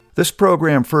This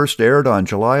program first aired on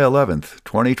July 11th,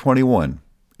 2021.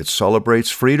 It celebrates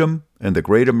freedom and the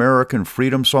great American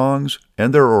freedom songs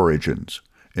and their origins.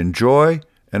 Enjoy,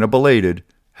 and a belated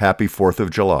Happy 4th of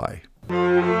July.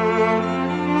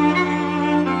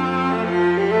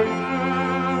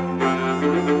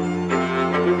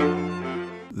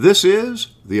 This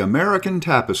is the American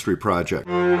Tapestry Project,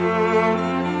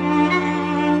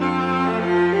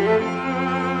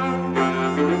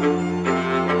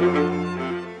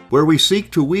 where we seek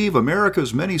to weave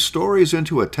America's many stories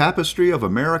into a tapestry of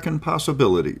American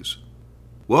possibilities.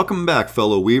 Welcome back,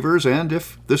 fellow weavers, and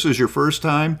if this is your first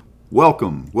time,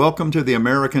 welcome to the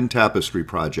American Tapestry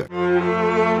Project.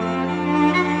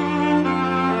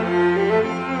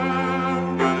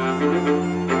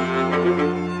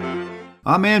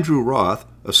 I'm Andrew Roth,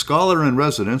 a scholar in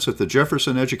residence at the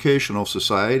Jefferson Educational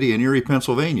Society in Erie,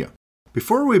 Pennsylvania.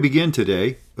 Before we begin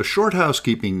today, a short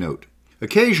housekeeping note.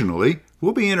 Occasionally,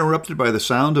 we'll be interrupted by the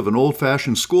sound of an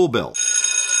old-fashioned school bell.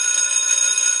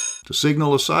 To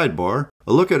signal a sidebar,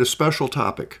 a look at a special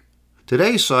topic.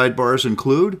 Today's sidebars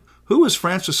include: who is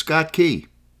Francis Scott Key?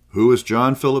 Who is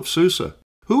John Philip Sousa?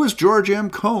 Who is George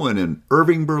M. Cohan in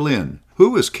Irving, Berlin?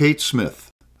 Who is Kate Smith?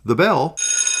 The bell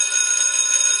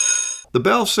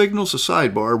signals a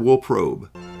sidebar we'll probe.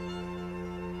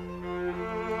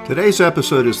 Today's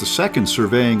episode is the second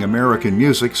surveying American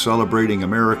music, celebrating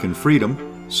American freedom,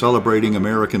 celebrating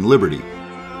American liberty.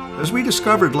 As we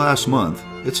discovered last month,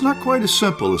 it's not quite as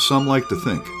simple as some like to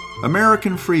think.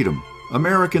 American freedom,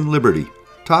 American liberty,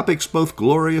 topics both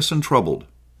glorious and troubled.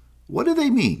 What do they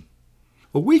mean?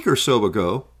 A week or so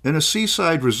ago, in a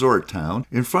seaside resort town,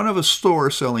 in front of a store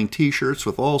selling t-shirts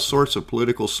with all sorts of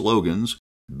political slogans,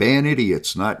 "Ban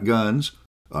idiots, not guns,"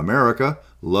 "America,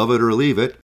 love it or leave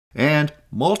it," and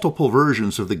multiple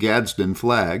versions of the Gadsden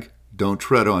flag, "Don't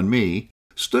tread on me,"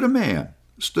 stood a man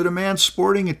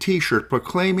sporting a t-shirt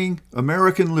proclaiming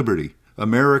American liberty,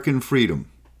 American freedom.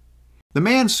 The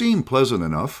man seemed pleasant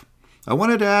enough. I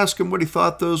wanted to ask him what he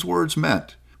thought those words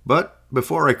meant, but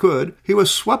before I could, he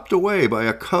was swept away by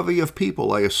a covey of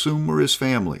people I assume were his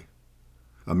family.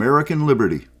 American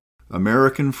liberty,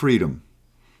 American freedom.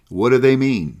 What do they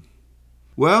mean?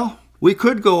 Well, we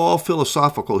could go all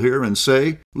philosophical here and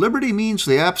say liberty means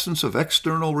the absence of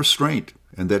external restraint,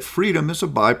 and that freedom is a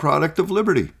byproduct of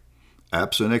liberty.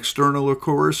 Absent external or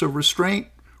coercive restraint,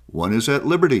 one is at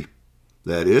liberty.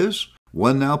 That is,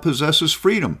 one now possesses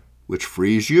freedom, which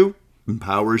frees you,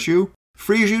 empowers you,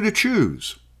 frees you to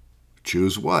choose.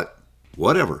 Choose what?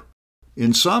 Whatever.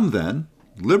 In sum, then,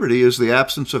 liberty is the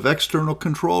absence of external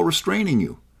control restraining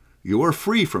you. You are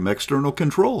free from external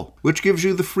control, which gives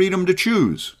you the freedom to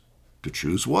choose. To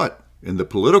choose what? In the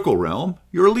political realm,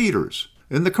 your leaders.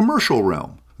 In the commercial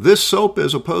realm, this soap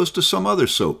as opposed to some other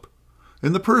soap.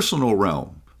 In the personal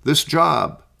realm, this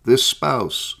job, this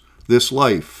spouse, this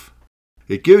life.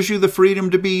 It gives you the freedom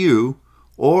to be you,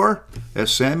 or,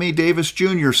 as Sammy Davis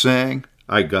Jr. sang,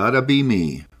 I gotta be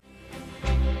me.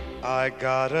 I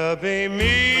gotta be me.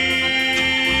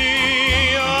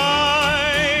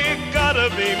 I gotta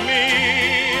be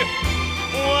me.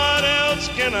 What else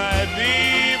can I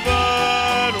be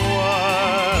but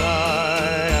what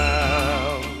I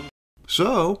am?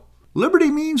 So, liberty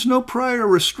means no prior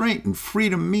restraint and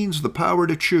freedom means the power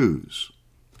to choose.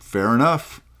 Fair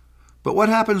enough. But what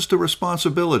happens to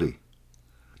responsibility?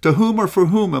 To whom or for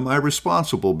whom am I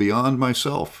responsible beyond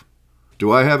myself?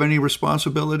 Do I have any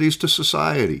responsibilities to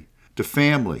society, to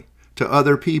family, to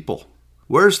other people?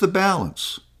 Where's the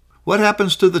balance? What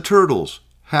happens to the turtles,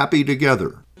 happy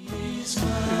together? Ease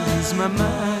my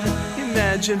mind.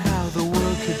 Imagine how the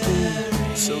world could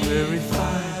be so very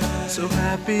fine, so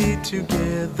happy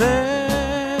together.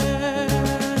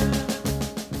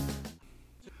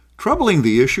 Troubling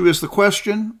the issue is the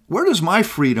question, where does my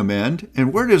freedom end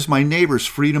and where does my neighbor's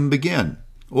freedom begin?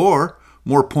 Or,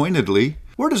 more pointedly,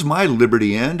 where does my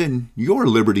liberty end and your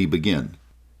liberty begin?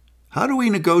 How do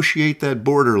we negotiate that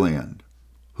borderland?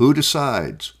 Who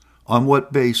decides? On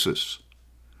what basis?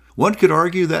 One could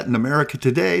argue that in America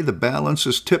today, the balance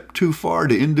is tipped too far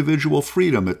to individual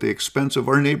freedom at the expense of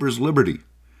our neighbor's liberty.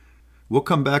 We'll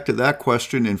come back to that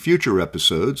question in future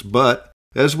episodes, but,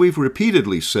 as we've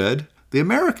repeatedly said, the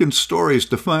American story's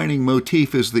defining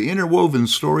motif is the interwoven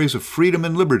stories of freedom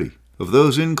and liberty, of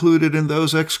those included and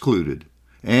those excluded,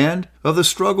 and of the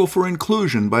struggle for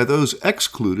inclusion by those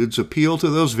excluded's appeal to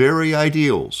those very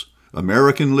ideals,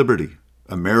 American liberty,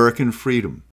 American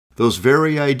freedom, those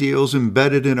very ideals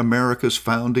embedded in America's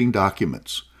founding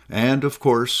documents, and, of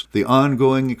course, the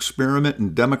ongoing experiment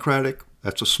in democratic,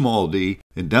 that's a small d,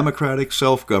 in democratic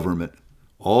self-government,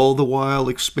 all the while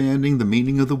expanding the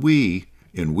meaning of the we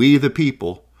in we the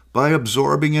people by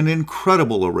absorbing an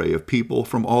incredible array of people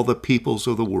from all the peoples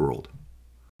of the world.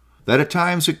 That at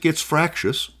times it gets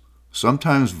fractious,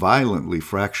 sometimes violently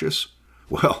fractious,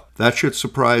 well, that should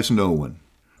surprise no one.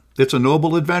 It's a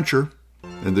noble adventure,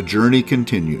 and the journey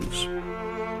continues.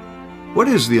 What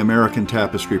is the American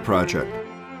Tapestry Project?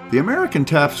 The American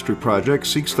Tapestry Project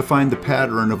seeks to find the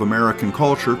pattern of American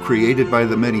culture created by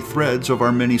the many threads of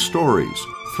our many stories.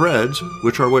 Threads,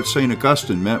 which are what St.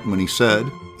 Augustine meant when he said,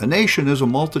 "A nation is a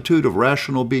multitude of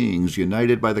rational beings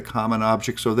united by the common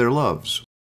objects of their loves."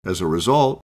 As a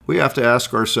result, we have to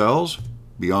ask ourselves,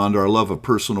 beyond our love of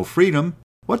personal freedom,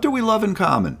 what do we love in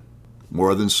common?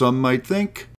 More than some might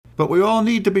think, but we all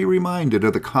need to be reminded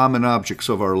of the common objects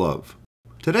of our love.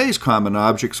 Today's common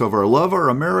objects of our love are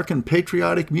American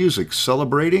patriotic music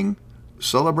celebrating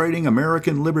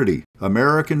American liberty,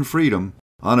 American freedom,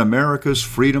 on America's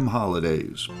freedom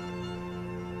holidays.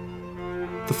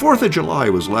 The 4th of July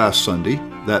was last Sunday,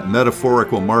 that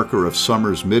metaphorical marker of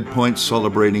summer's midpoint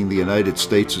celebrating the United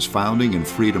States' founding and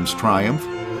freedom's triumph,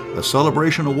 a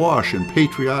celebration awash in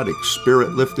patriotic,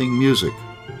 spirit-lifting music.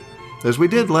 As we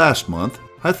did last month,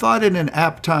 I thought it an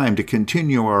apt time to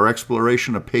continue our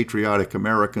exploration of patriotic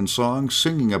American songs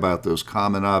singing about those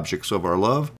common objects of our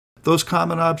love. Those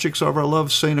common objects of our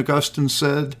love, St. Augustine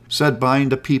said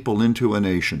bind a people into a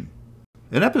nation.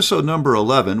 In episode number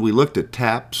 11, we looked at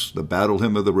Taps, the Battle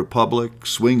Hymn of the Republic,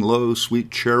 Swing Low,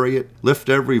 Sweet Chariot, Lift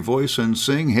Every Voice and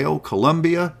Sing, Hail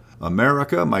Columbia,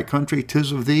 America, My Country,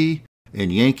 'Tis of Thee,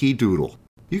 and Yankee Doodle.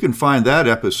 You can find that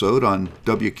episode on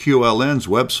WQLN's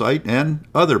website and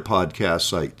other podcast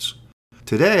sites.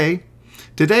 Today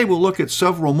we'll look at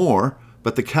several more,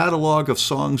 but the catalog of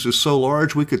songs is so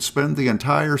large we could spend the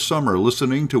entire summer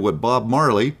listening to what Bob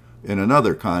Marley, in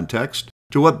another context,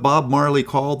 to what Bob Marley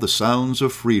called the sounds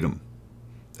of freedom.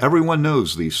 Everyone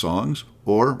knows these songs,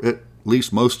 or at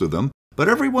least most of them, but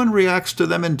everyone reacts to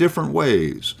them in different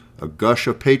ways. A gush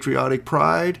of patriotic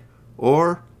pride,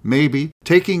 or maybe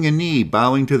taking a knee,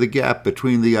 bowing to the gap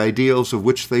between the ideals of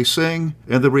which they sing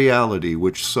and the reality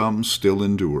which some still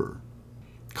endure.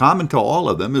 Common to all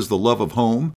of them is the love of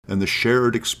home and the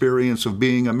shared experience of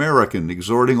being American,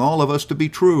 exhorting all of us to be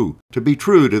true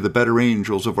to the better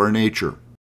angels of our nature.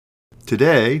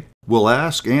 Today, we'll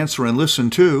ask, answer, and listen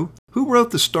to who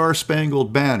wrote the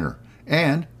Star-Spangled Banner,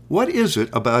 and what is it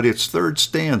about its third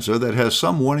stanza that has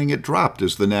some wanting it dropped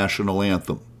as the national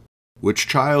anthem? Which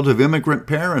child of immigrant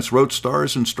parents wrote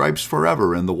Stars and Stripes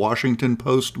Forever in the Washington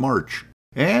Post March?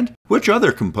 And which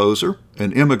other composer,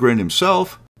 an immigrant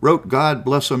himself, wrote God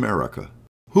Bless America?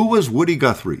 Who was Woody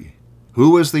Guthrie?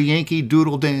 Who was the Yankee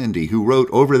Doodle Dandy who wrote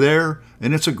Over There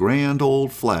and It's a Grand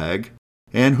Old Flag?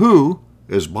 And who,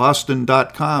 as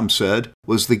Boston.com said,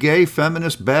 was the gay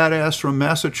feminist badass from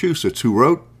Massachusetts who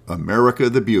wrote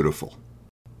America the Beautiful?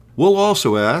 We'll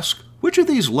also ask, which of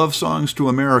these love songs to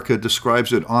America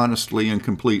describes it honestly and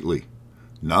completely?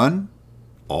 None?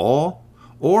 All?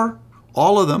 Or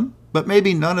all of them, but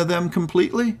maybe none of them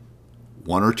completely?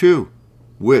 One or two?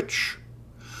 Which?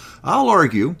 I'll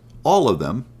argue all of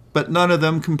them, but none of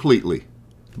them completely.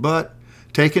 But,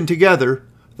 taken together,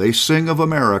 they sing of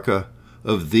America,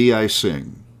 of Thee I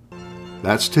Sing.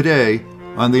 That's today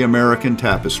on the American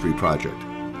Tapestry Project.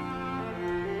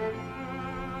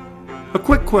 A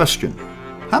quick question.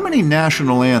 How many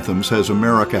national anthems has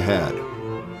America had?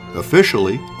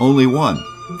 Officially, only one,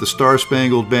 the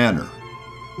Star-Spangled Banner.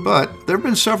 But there have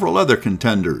been several other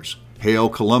contenders. Hail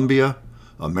Columbia,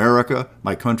 America,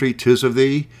 My Country, 'Tis of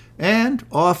Thee, and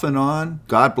off and on,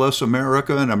 God Bless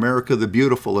America and America the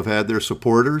Beautiful have had their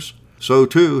supporters. So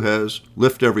too has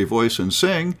Lift Every Voice and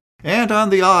Sing, and on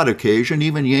the odd occasion,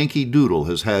 even Yankee Doodle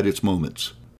has had its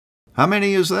moments. How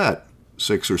many is that?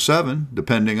 6 or 7,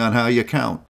 depending on how you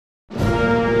count.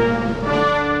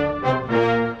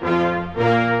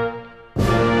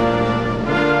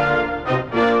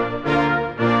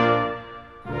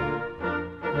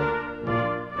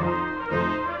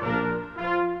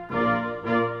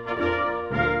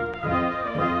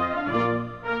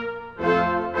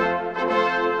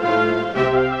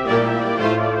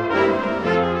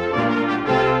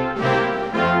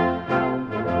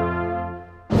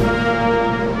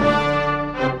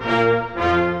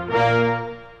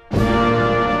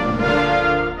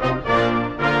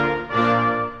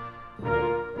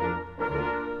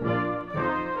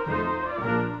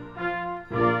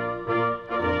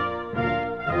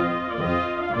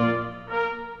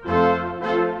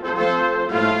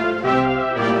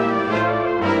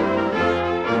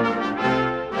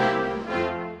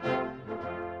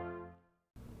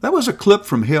 That was a clip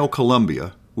from Hail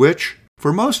Columbia, which,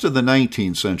 for most of the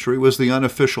 19th century, was the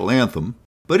unofficial anthem,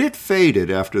 But it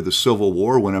faded after the Civil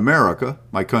War when America,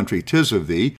 my country 'tis of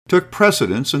thee, took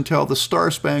precedence until the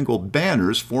Star-Spangled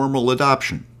Banner's formal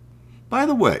adoption. By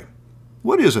the way,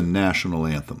 what is a national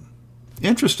anthem?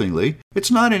 Interestingly,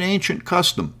 it's not an ancient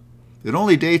custom. It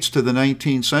only dates to the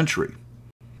 19th century.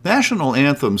 National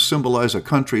anthems symbolize a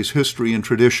country's history and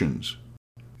traditions.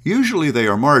 Usually they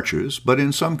are marches, but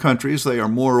in some countries they are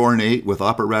more ornate with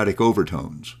operatic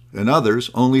overtones. In others,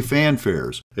 only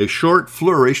fanfares, a short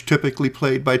flourish typically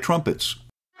played by trumpets.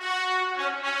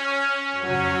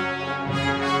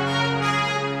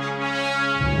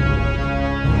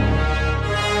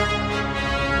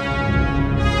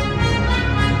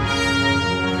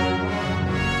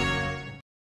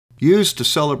 Used to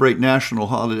celebrate national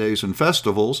holidays and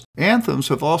festivals, anthems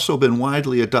have also been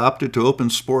widely adopted to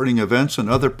open sporting events and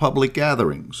other public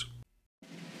gatherings.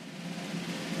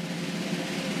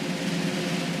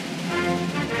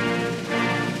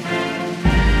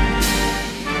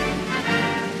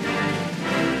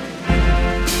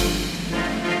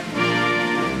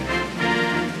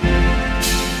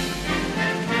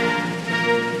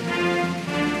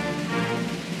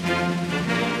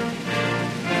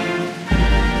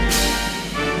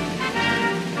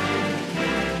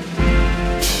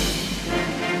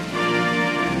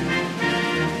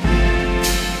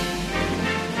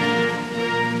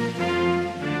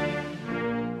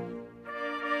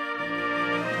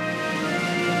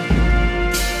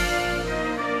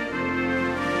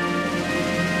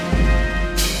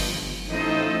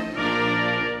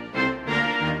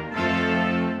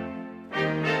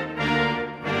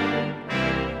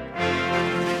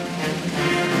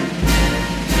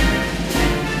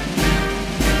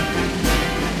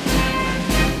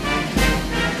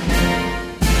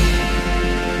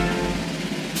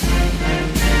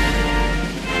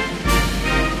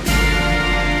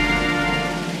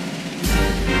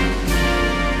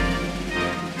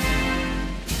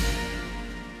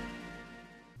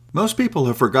 Most people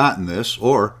have forgotten this,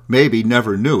 or maybe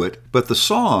never knew it, but the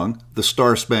song, The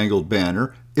Star-Spangled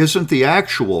Banner, isn't the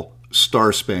actual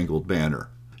Star-Spangled Banner.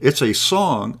 It's a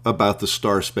song about the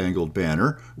Star-Spangled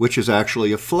Banner, which is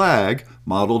actually a flag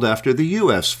modeled after the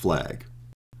U.S. flag.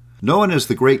 Known as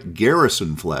the Great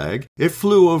Garrison Flag, it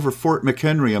flew over Fort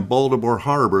McHenry and Baltimore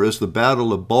Harbor as the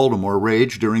Battle of Baltimore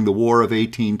raged during the War of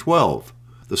 1812.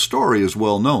 The story is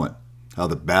well known. How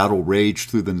the battle raged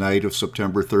through the night of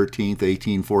September 13,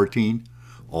 1814.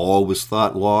 All was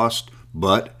thought lost,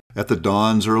 but at the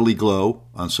dawn's early glow,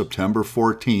 on September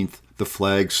 14th, the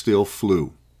flag still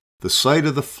flew. The sight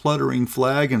of the fluttering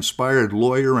flag inspired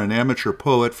lawyer and amateur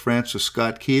poet Francis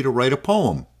Scott Key to write a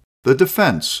poem, The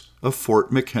Defence of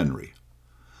Fort McHenry.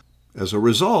 As a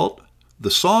result, the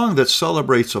song that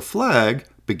celebrates a flag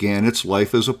began its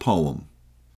life as a poem.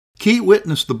 Key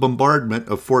witnessed the bombardment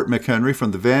of Fort McHenry from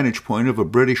the vantage point of a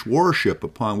British warship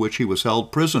upon which he was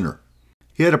held prisoner.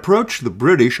 He had approached the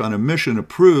British on a mission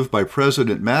approved by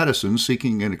President Madison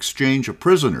seeking an exchange of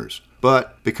prisoners,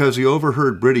 but because he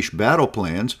overheard British battle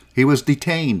plans, he was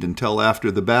detained until after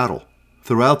the battle.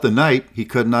 Throughout the night, he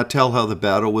could not tell how the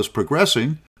battle was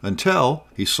progressing until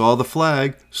he saw the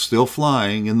flag still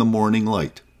flying in the morning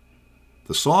light.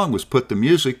 The song was put to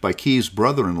music by Key's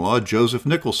brother-in-law, Joseph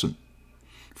Nicholson.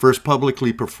 First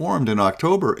publicly performed in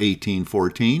October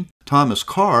 1814, Thomas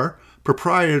Carr,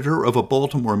 proprietor of a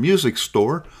Baltimore music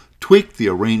store, tweaked the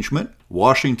arrangement.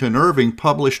 Washington Irving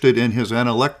published it in his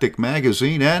Analectic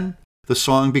magazine, and the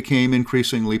song became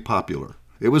increasingly popular.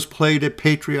 It was played at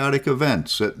patriotic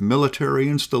events, at military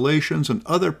installations, and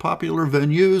other popular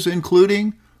venues,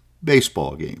 including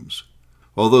baseball games.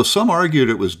 Although some argued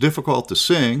it was difficult to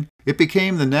sing, it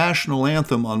became the national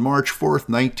anthem on March 4,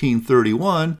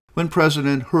 1931, when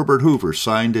President Herbert Hoover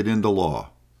signed it into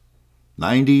law.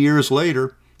 90 years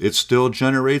later, it still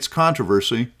generates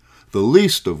controversy, the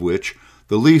least of which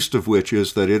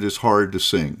is that it is hard to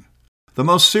sing. The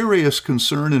most serious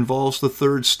concern involves the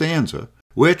third stanza,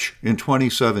 which, in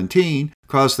 2017,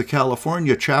 caused the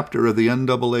California chapter of the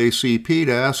NAACP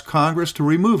to ask Congress to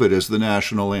remove it as the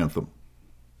national anthem.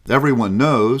 Everyone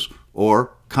knows,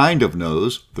 or kind of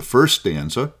knows, the first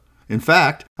stanza. In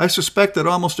fact, I suspect that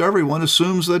almost everyone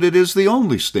assumes that it is the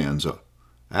only stanza.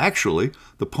 Actually,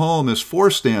 the poem is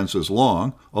 4 stanzas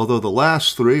long, although the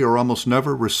last 3 are almost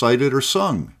never recited or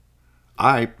sung.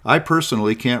 I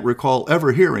personally can't recall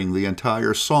ever hearing the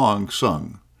entire song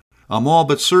sung. I'm all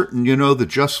but certain you know the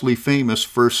justly famous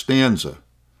first stanza.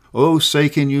 Oh, say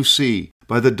can you see,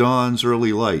 by the dawn's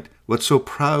early light, what so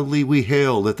proudly we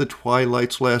hailed at the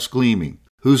twilight's last gleaming,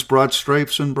 whose broad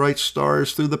stripes and bright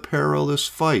stars through the perilous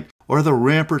fight, or the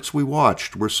ramparts we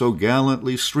watched were so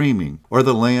gallantly streaming, or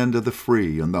the land of the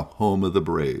free and the home of the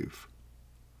brave.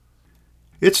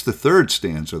 It's the third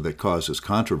stanza that causes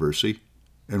controversy.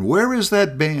 And where is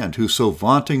that band who so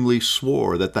vauntingly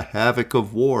swore that the havoc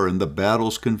of war and the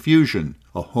battle's confusion,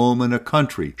 a home and a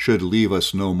country, should leave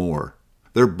us no more?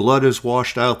 Their blood has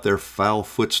washed out their foul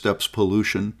footsteps'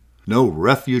 pollution. No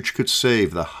refuge could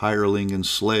save the hireling and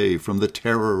slave from the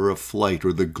terror of flight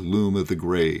or the gloom of the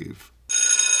grave.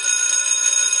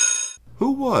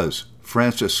 Who was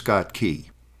Francis Scott Key?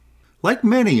 Like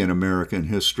many in American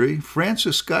history,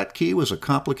 Francis Scott Key was a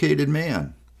complicated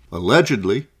man.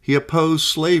 Allegedly, he opposed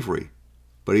slavery,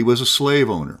 but he was a slave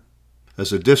owner.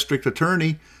 As a district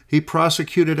attorney, he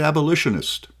prosecuted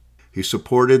abolitionists. He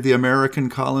supported the American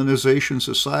Colonization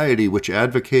Society, which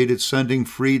advocated sending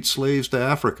freed slaves to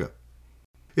Africa.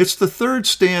 It's the third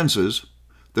stanzas,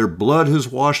 their blood has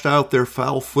washed out their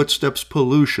foul footsteps'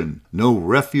 pollution, no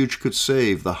refuge could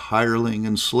save the hireling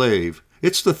and slave.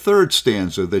 It's the third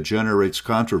stanza that generates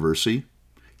controversy.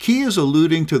 Key is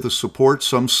alluding to the support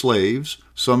some slaves,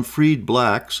 some freed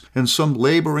blacks, and some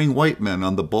laboring white men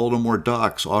on the Baltimore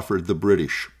docks offered the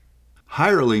British.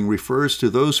 Hireling refers to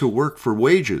those who work for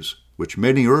wages, which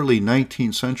many early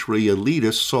 19th century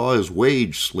elitists saw as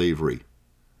wage slavery.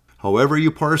 However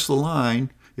you parse the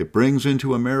line, it brings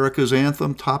into America's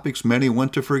anthem topics many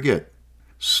want to forget: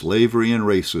 slavery and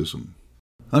racism.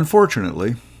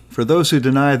 Unfortunately, for those who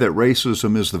deny that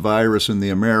racism is the virus in the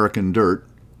American dirt,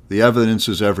 the evidence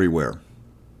is everywhere.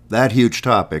 That huge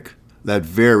topic, that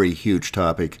very huge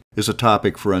topic, is a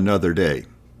topic for another day.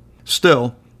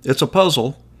 Still, it's a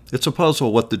puzzle. It's a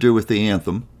puzzle what to do with the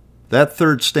anthem. That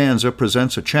third stanza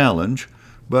presents a challenge,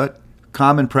 but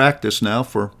common practice now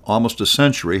for almost a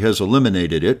century has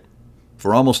eliminated it.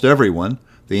 For almost everyone,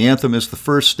 the anthem is the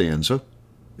first stanza.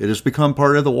 It has become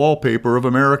part of the wallpaper of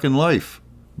American life.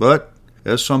 But,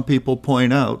 as some people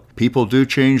point out, people do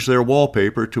change their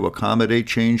wallpaper to accommodate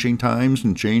changing times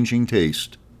and changing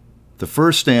taste. The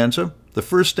first stanza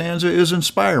is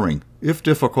inspiring, if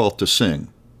difficult to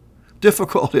sing.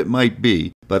 Difficult it might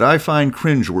be, but I find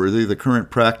cringeworthy the current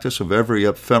practice of every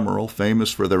ephemeral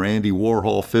famous for their Andy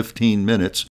Warhol 15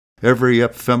 minutes, every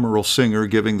ephemeral singer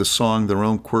giving the song their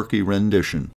own quirky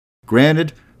rendition.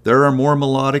 Granted, there are more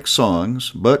melodic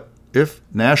songs, but if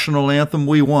national anthem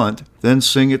we want, then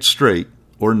sing it straight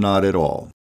or not at all.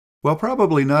 While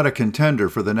probably not a contender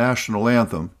for the national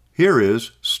anthem, here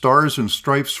is Stars and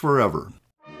Stripes Forever.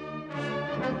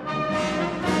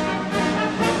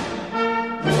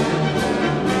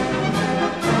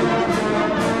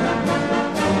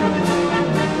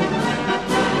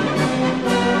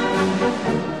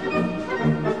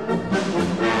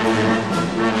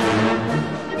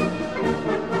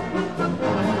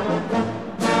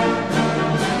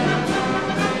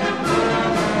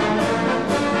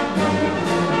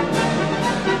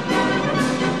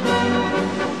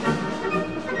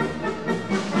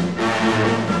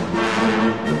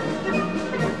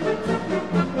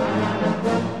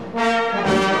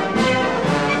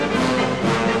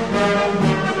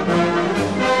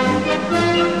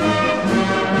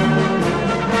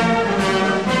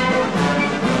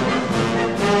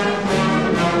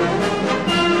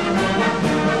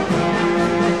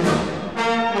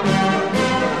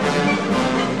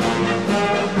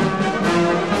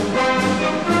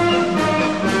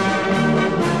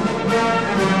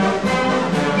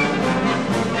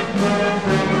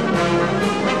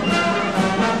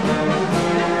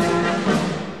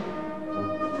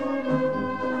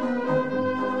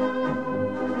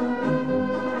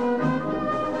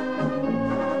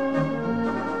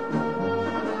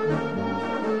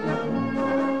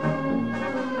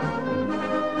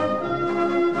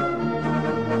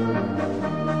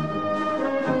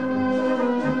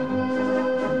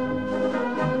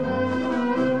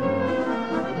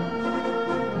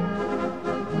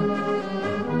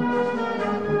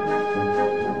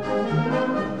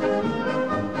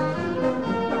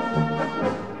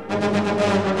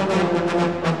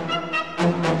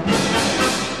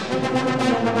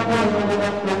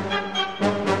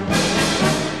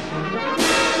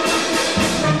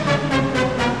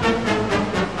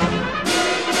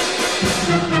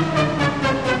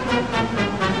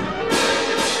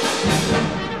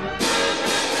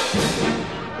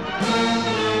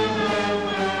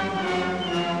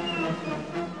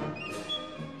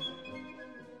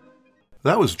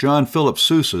 That was John Philip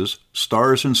Sousa's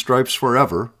Stars and Stripes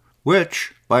Forever,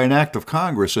 which, by an act of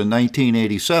Congress in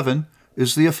 1987,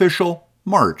 is the official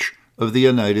march of the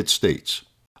United States.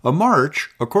 A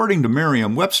march, according to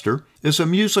Merriam-Webster, is a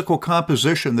musical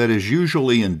composition that is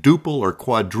usually in duple or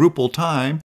quadruple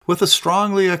time with a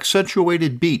strongly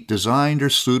accentuated beat designed or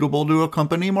suitable to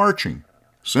accompany marching.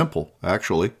 Simple,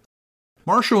 actually.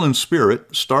 Martial in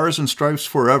spirit, Stars and Stripes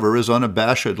Forever is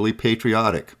unabashedly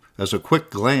patriotic, as a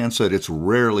quick glance at its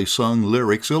rarely sung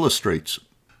lyrics illustrates.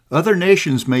 Other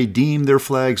nations may deem their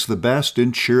flags the best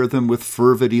and cheer them with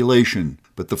fervid elation,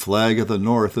 but the flag of the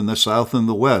North and the South and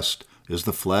the West is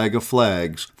the flag of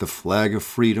flags, the flag of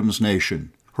freedom's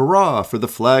nation. Hurrah for the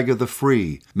flag of the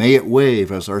free! May it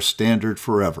wave as our standard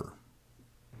forever.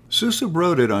 Sousa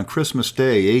wrote it on Christmas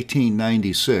Day,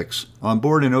 1896, on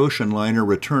board an ocean liner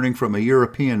returning from a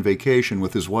European vacation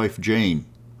with his wife Jane.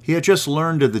 He had just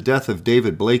learned of the death of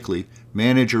David Blakely,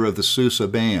 manager of the Sousa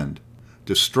Band.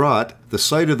 Distraught, the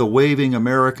sight of the waving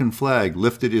American flag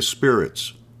lifted his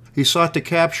spirits. He sought to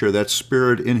capture that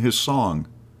spirit in his song.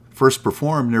 First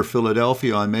performed near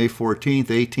Philadelphia on May 14,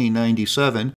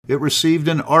 1897, it received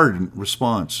an ardent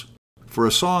response. For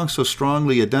a song so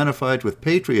strongly identified with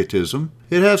patriotism,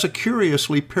 it has a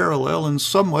curiously parallel and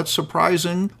somewhat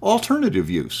surprising alternative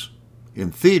use. In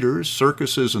theaters,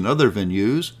 circuses, and other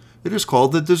venues, it is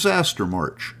called the Disaster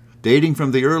March. Dating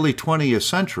from the early 20th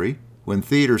century, when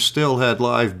theaters still had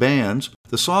live bands,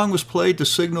 the song was played to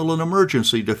signal an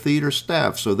emergency to theater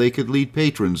staff so they could lead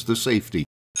patrons to safety.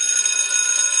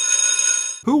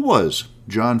 Who was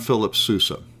John Philip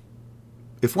Sousa?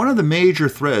 If one of the major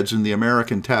threads in the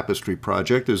American Tapestry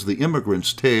Project is the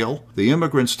immigrant's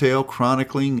tale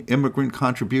chronicling immigrant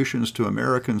contributions to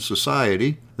American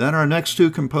society, then our next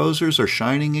two composers are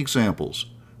shining examples,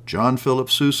 John Philip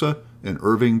Sousa and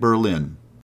Irving Berlin.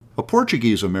 A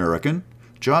Portuguese-American,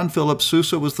 John Philip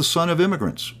Sousa was the son of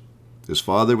immigrants. His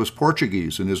father was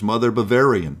Portuguese and his mother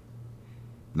Bavarian.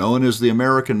 Known as the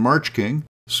American March King,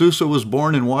 Sousa was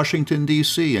born in Washington,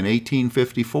 D.C. in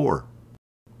 1854.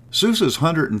 Sousa's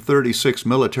 136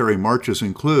 military marches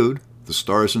include the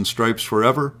Stars and Stripes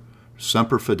Forever,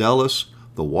 Semper Fidelis,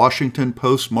 the Washington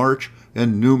Post March,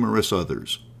 and numerous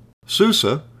others.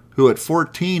 Sousa, who at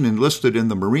 14 enlisted in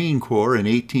the Marine Corps in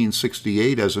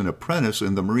 1868 as an apprentice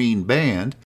in the Marine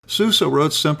Band, Sousa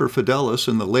wrote Semper Fidelis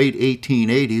in the late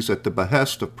 1880s at the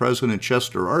behest of President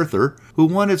Chester Arthur, who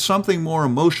wanted something more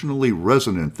emotionally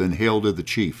resonant than Hail to the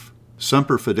Chief.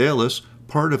 Semper Fidelis,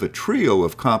 part of a trio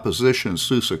of compositions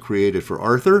Sousa created for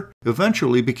Arthur,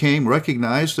 eventually became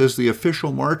recognized as the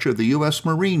official march of the U.S.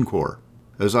 Marine Corps.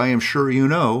 As I am sure you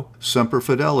know, Semper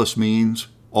Fidelis means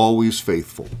always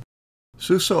faithful.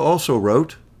 Sousa also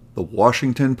wrote the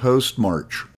Washington Post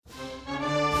March.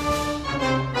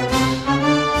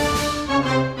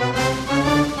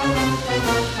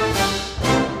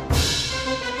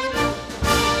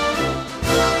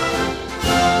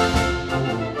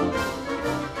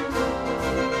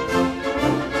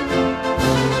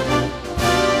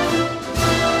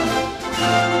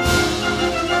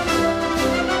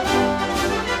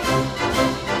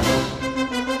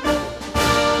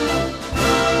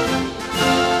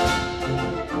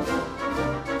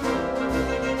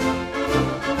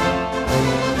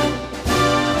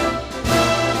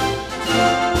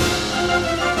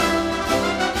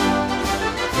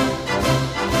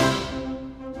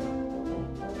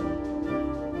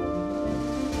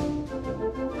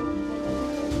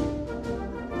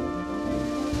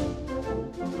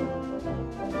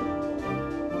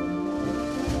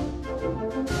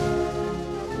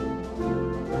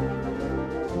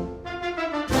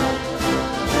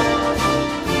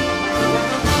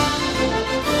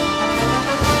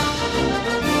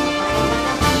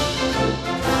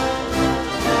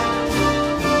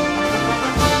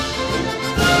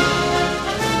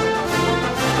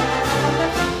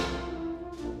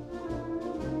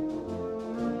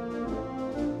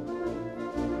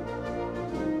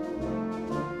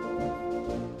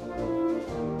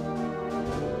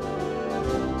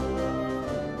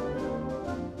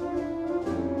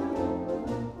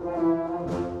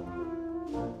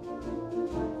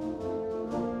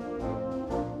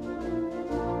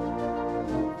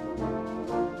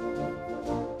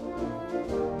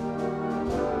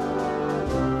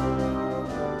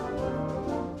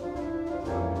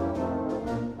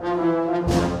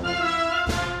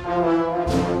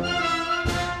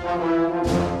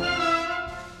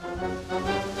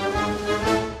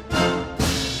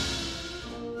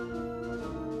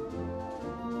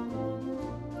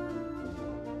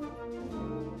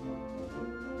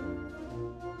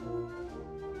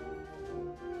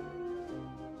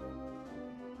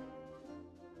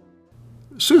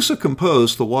 Sousa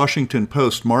composed the Washington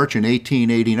Post March in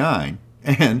 1889,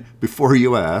 and, before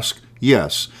you ask,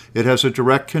 yes, it has a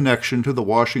direct connection to the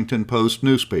Washington Post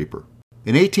newspaper.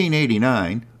 In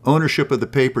 1889, ownership of the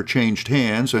paper changed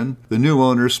hands, and the new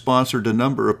owners sponsored a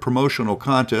number of promotional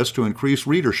contests to increase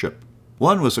readership.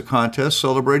 One was a contest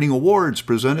celebrating awards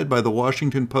presented by the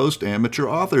Washington Post Amateur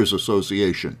Authors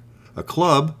Association. a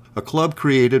club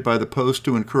created by the Post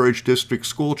to encourage district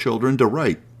school children to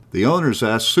write. The owners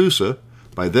asked Sousa,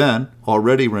 by then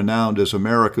already renowned as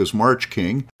America's March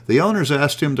King, the owners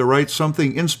asked him to write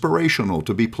something inspirational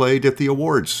to be played at the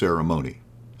awards ceremony.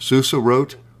 Sousa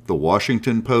wrote the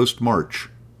Washington Post March.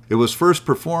 It was first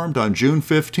performed on June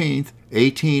 15,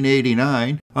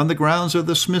 1889, on the grounds of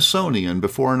the Smithsonian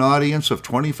before an audience of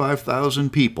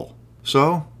 25,000 people.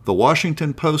 So, the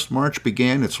Washington Post March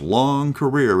began its long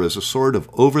career as a sort of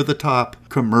over-the-top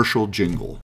commercial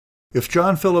jingle. If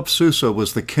John Philip Sousa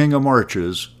was the king of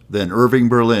marches, then Irving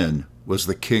Berlin was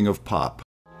the king of pop.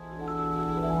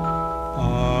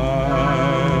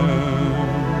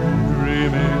 I'm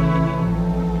dreaming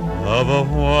of a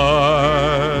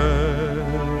white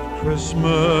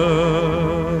Christmas.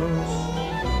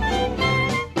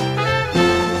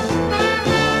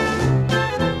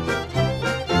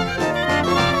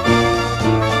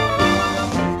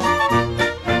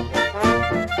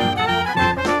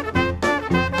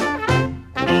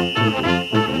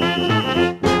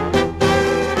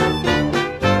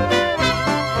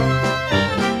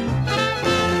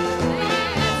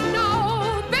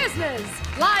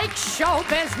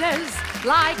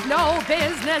 Like no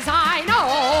business I know.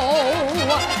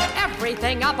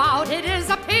 Everything about it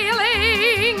is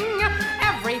appealing.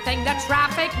 Everything the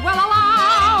traffic will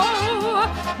allow.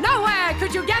 Nowhere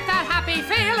could you get that happy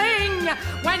feeling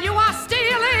when you are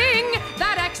stealing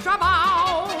that extra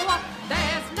bow.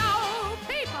 There's no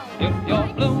people. If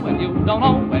you're blue and you don't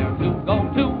know where to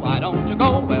go to, why don't you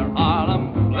go where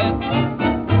Harlem lit?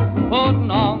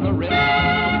 Putting on the Ritz.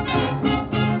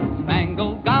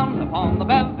 Spangled gowns upon the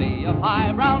bevy of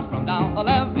high browns from down the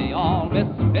levee, all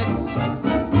misfits,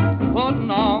 putting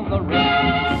on the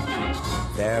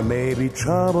Ritz. There may be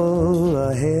trouble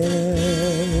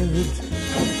ahead,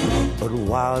 but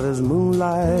while there's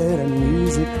moonlight and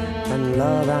music and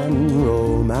love and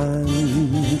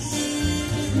romance,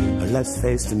 let's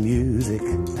face the music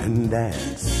and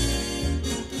dance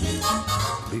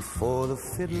before the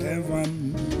fiddler.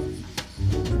 Heaven,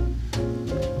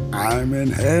 I'm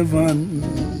in heaven,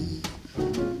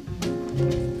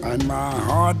 and my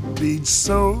heart beats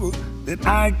so that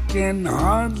I can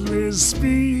hardly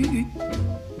speak,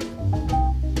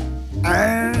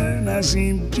 and I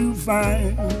seem to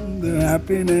find the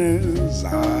happiness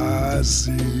I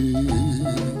see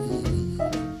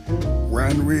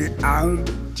when we're out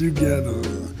together,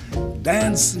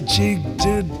 dancing cheek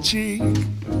to cheek.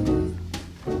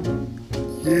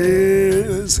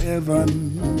 Yes,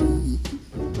 heaven,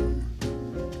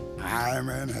 I'm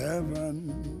in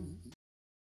heaven.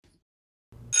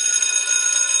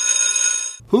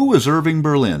 Who was Irving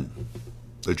Berlin?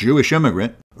 A Jewish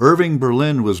immigrant, Irving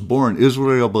Berlin was born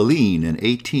Israel Berlin in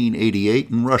 1888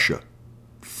 in Russia.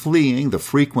 Fleeing the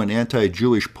frequent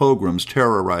anti-Jewish pogroms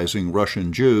terrorizing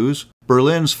Russian Jews,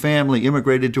 Berlin's family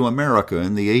immigrated to America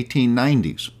in the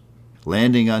 1890s.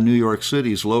 Landing on New York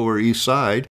City's Lower East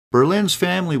Side, Berlin's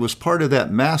family was part of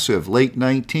that massive late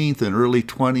 19th and early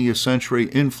 20th century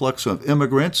influx of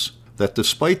immigrants that,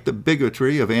 despite the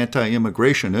bigotry of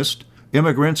anti-immigrationists,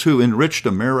 immigrants who enriched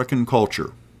American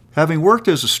culture. Having worked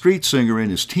as a street singer in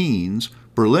his teens,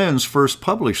 Berlin's first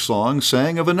published song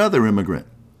sang of another immigrant,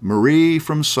 Marie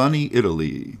from sunny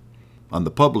Italy. On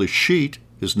the published sheet,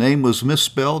 his name was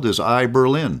misspelled as I.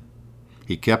 Berlin.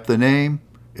 He kept the name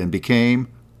and became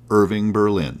Irving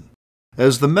Berlin.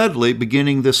 As the medley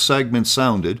beginning this segment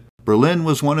sounded, Berlin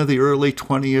was one of the early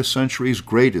 20th century's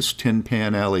greatest Tin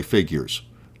Pan Alley figures.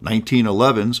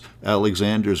 1911's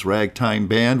Alexander's Ragtime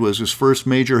Band was his first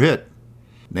major hit.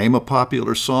 Name a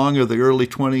popular song of the early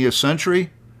 20th century?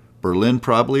 Berlin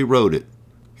probably wrote it.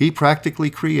 He practically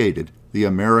created the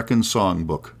American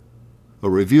Songbook. A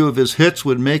review of his hits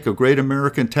would make a Great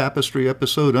American Tapestry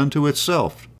episode unto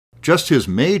itself. Just his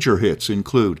major hits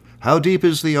include How Deep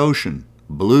is the Ocean,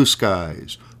 Blue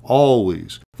Skies,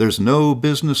 Always, There's No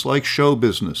Business Like Show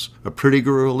Business, A Pretty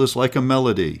Girl is Like a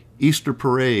Melody, Easter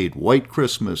Parade, White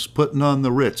Christmas, Putting on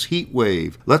the Ritz, Heat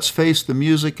Wave, Let's Face the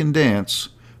Music and Dance,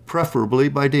 preferably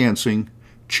by dancing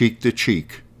cheek to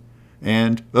cheek.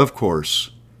 And, of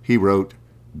course, he wrote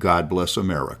God Bless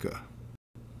America.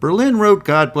 Berlin wrote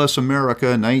God Bless America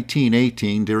in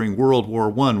 1918 during World War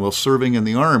I while serving in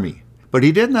the Army, but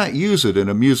he did not use it in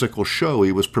a musical show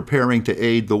he was preparing to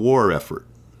aid the war effort.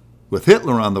 With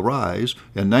Hitler on the rise,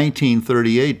 in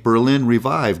 1938 Berlin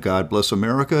revived God Bless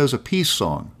America as a peace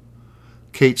song.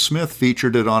 Kate Smith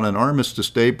featured it on an Armistice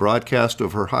Day broadcast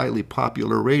of her highly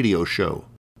popular radio show.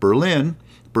 Berlin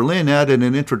added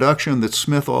an introduction that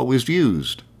Smith always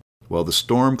used. While the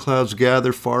storm clouds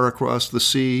gather far across the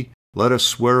sea, let us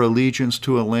swear allegiance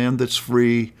to a land that's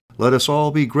free. let us all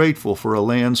be grateful for a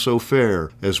land so fair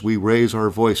as we raise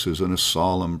our voices in a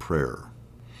solemn prayer.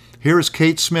 Here is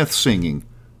Kate Smith singing,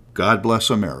 God Bless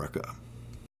America.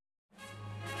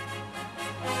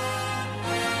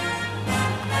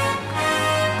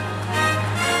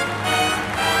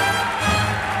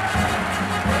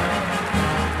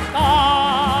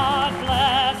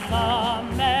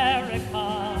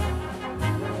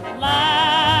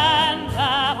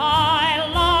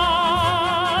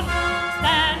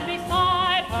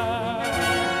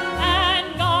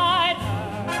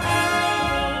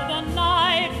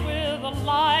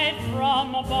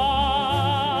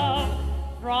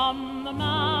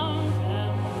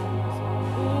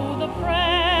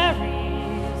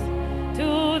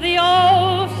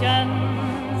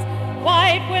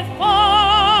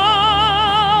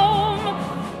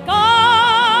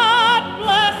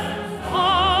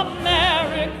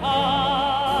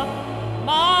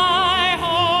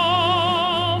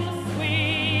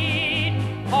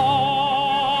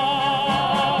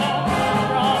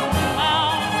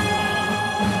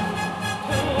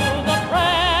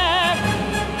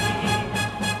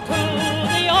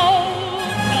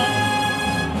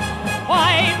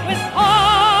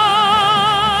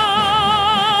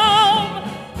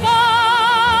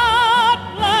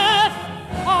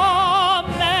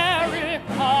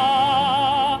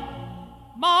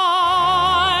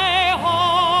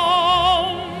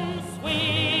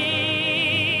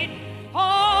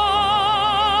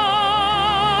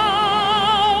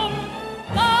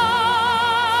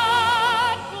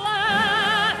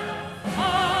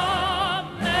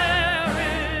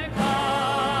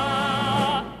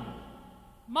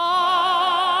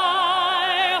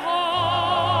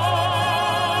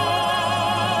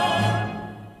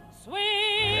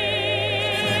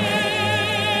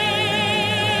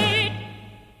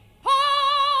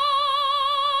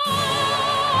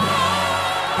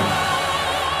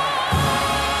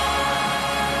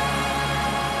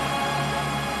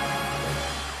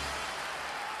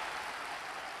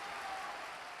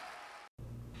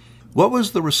 What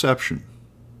was the reception?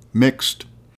 Mixed.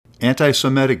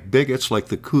 Anti-Semitic bigots like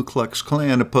the Ku Klux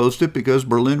Klan opposed it because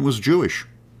Berlin was Jewish.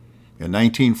 In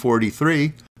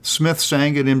 1943, Smith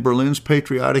sang it in Berlin's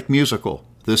patriotic musical,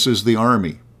 This Is the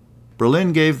Army.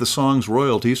 Berlin gave the song's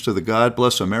royalties to the God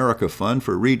Bless America Fund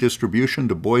for redistribution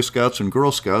to Boy Scouts and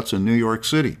Girl Scouts in New York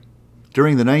City.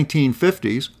 During the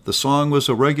 1950s, the song was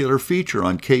a regular feature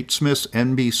on Kate Smith's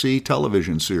NBC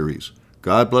television series.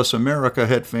 God Bless America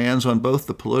had fans on both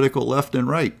the political left and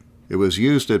right. It was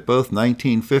used at both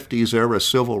 1950s-era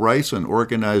civil rights and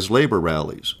organized labor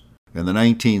rallies. In the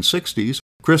 1960s,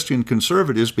 Christian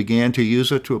conservatives began to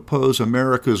use it to oppose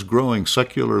America's growing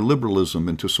secular liberalism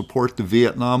and to support the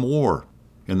Vietnam War.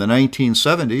 In the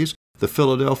 1970s, the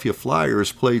Philadelphia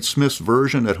Flyers played Smith's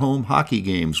version at home hockey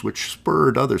games, which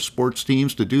spurred other sports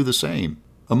teams to do the same.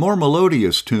 A more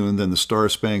melodious tune than the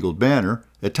Star-Spangled Banner,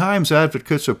 at times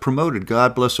advocates have promoted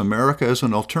God Bless America as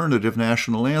an alternative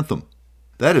national anthem.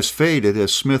 That has faded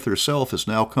as Smith herself has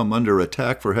now come under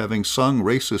attack for having sung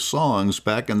racist songs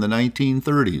back in the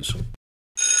 1930s.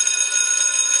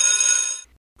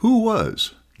 Who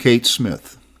was Kate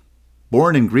Smith?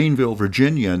 Born in Greenville,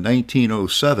 Virginia in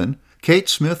 1907, Kate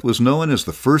Smith was known as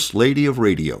the First Lady of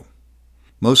Radio.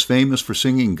 Most famous for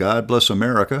singing God Bless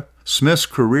America, Smith's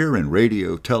career in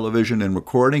radio, television, and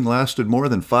recording lasted more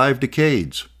than 5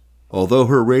 decades. Although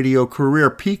her radio career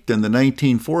peaked in the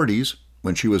 1940s,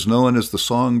 when she was known as the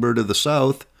Songbird of the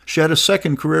South, she had a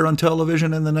second career on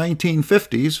television in the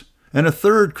 1950s, and a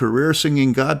third career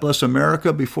singing God Bless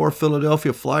America before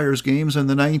Philadelphia Flyers games in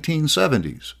the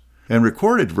 1970s. And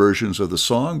recorded versions of the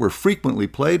song were frequently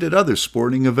played at other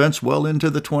sporting events well into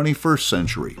the 21st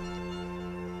century.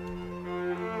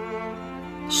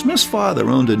 Smith's father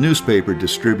owned a newspaper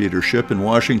distributorship in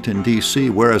Washington, D.C.,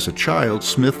 where as a child,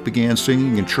 Smith began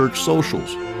singing in church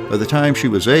socials. By the time she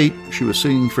was 8, she was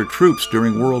singing for troops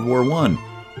during World War I.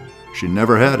 She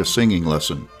never had a singing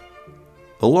lesson.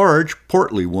 A large,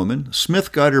 portly woman,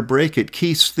 Smith got her break at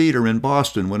Keith's Theater in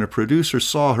Boston when a producer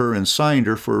saw her and signed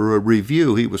her for a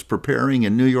revue he was preparing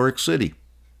in New York City.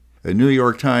 A New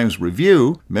York Times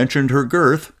review mentioned her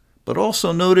girth, but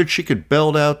also noted she could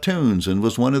belt out tunes and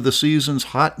was one of the season's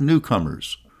hot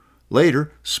newcomers.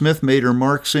 Later, Smith made her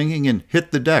mark singing in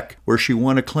Hit the Deck, where she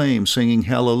won acclaim singing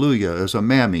Hallelujah as a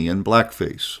mammy in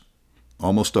blackface.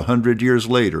 Almost 100 years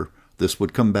later, this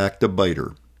would come back to bite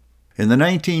her. In the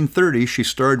 1930s, she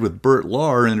starred with Burt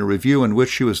Lahr in a review in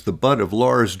which she was the butt of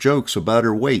Lahr's jokes about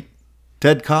her weight.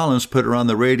 Ted Collins put her on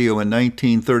the radio in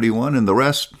 1931, and the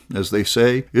rest, as they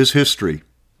say, is history.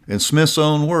 In Smith's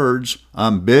own words,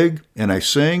 I'm big, and I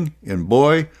sing, and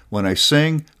boy, when I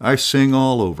sing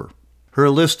all over. Her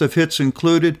list of hits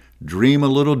included Dream a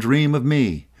Little Dream of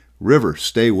Me, River,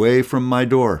 Stay Away from My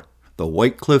Door, The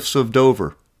White Cliffs of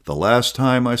Dover, The Last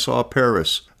Time I Saw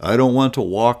Paris, I Don't Want to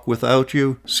Walk Without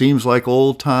You, Seems Like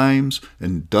Old Times,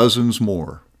 and dozens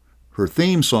more. Her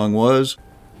theme song was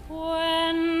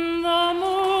When the moon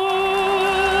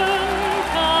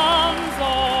comes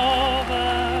over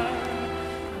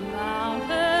the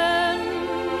mountain,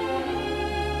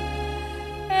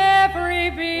 every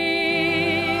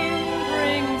beam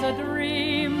brings a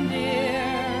dream, dear,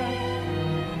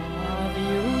 of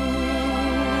you.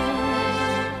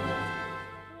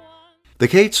 The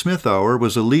Kate Smith Hour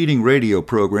was a leading radio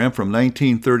program from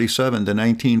 1937 to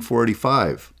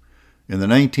 1945. In the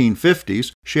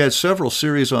 1950s, she had several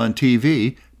series on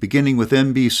TV, beginning with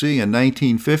NBC in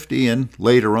 1950 and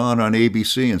later on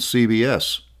ABC and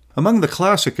CBS. Among the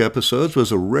classic episodes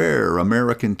was a rare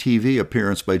American TV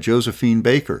appearance by Josephine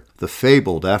Baker, the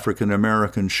fabled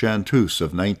African-American chanteuse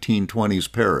of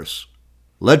 1920s Paris.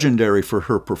 Legendary for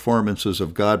her performances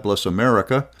of God Bless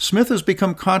America, Smith has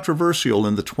become controversial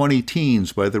in the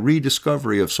 20-teens by the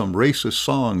rediscovery of some racist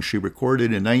songs she recorded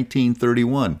in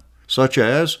 1931, such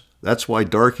as That's Why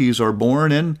Darkies Are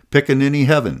Born and Pickaninny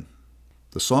Heaven.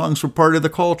 The songs were part of the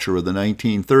culture of the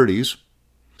 1930s.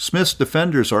 Smith's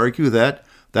defenders argue that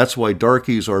That's Why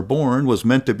Darkies Are Born was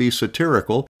meant to be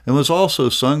satirical and was also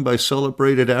sung by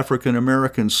celebrated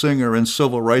African-American singer and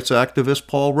civil rights activist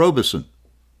Paul Robeson.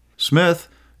 Smith,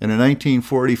 in a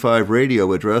 1945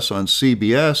 radio address on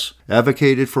CBS,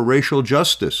 advocated for racial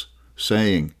justice,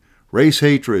 saying, Race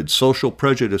hatred, social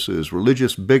prejudices,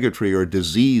 religious bigotry are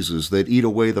diseases that eat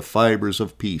away the fibers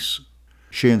of peace.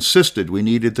 She insisted we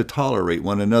needed to tolerate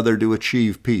one another to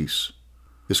achieve peace.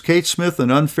 Is Kate Smith an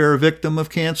unfair victim of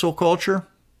cancel culture?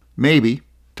 Maybe.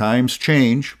 Times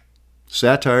change.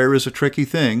 Satire is a tricky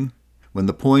thing. When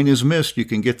the point is missed, you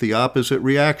can get the opposite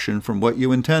reaction from what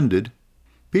you intended.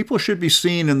 People should be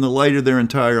seen in the light of their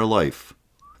entire life.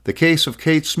 The case of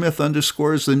Kate Smith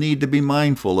underscores the need to be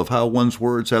mindful of how one's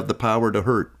words have the power to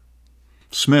hurt.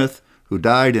 Smith, who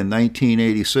died in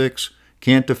 1986,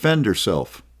 can't defend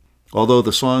herself. Although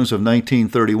the songs of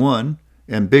 1931,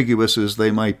 ambiguous as they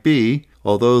might be,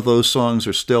 although those songs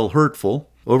are still hurtful,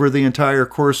 over the entire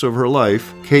course of her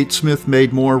life, Kate Smith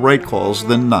made more right calls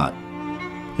than not.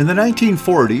 In the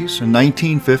 1940s and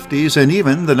 1950s and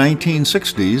even the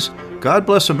 1960s, God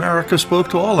Bless America spoke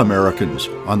to all Americans,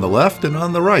 on the left and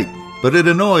on the right, but it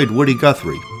annoyed Woody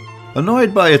Guthrie.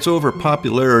 Annoyed by its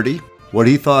overpopularity, what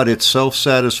he thought its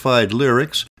self-satisfied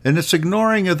lyrics, and its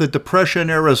ignoring of the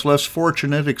Depression-era's less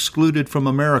fortunate excluded from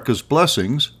America's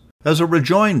blessings, as a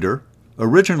rejoinder,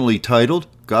 originally titled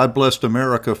God Blessed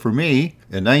America for Me,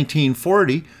 in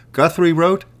 1940, Guthrie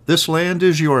wrote, This Land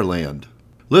is Your Land.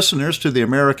 Listeners to the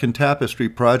American Tapestry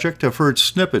Project have heard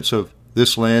snippets of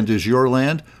This Land is Your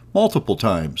Land multiple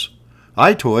times.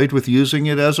 I toyed with using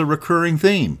it as a recurring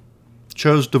theme.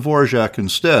 Chose Dvorak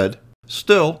instead.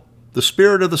 Still, the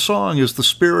spirit of the song is the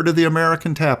spirit of the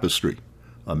American Tapestry.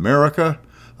 America,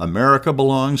 America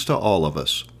belongs to all of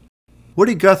us.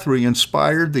 Woody Guthrie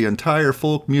inspired the entire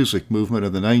folk music movement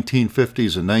of the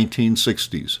 1950s and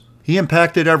 1960s. He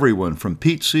impacted everyone from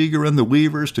Pete Seeger and the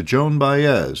Weavers to Joan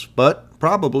Baez, but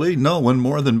probably no one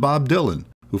more than Bob Dylan,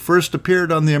 who first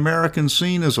appeared on the American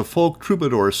scene as a folk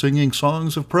troubadour singing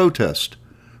songs of protest,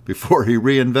 before he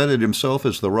reinvented himself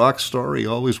as the rock star he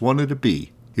always wanted to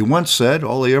be. He once said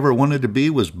all he ever wanted to be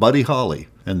was Buddy Holly,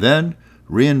 and then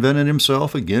reinvented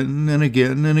himself again and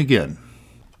again and again.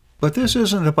 But this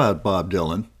isn't about Bob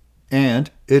Dylan,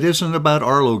 and it isn't about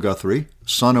Arlo Guthrie,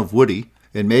 son of Woody,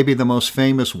 and maybe the most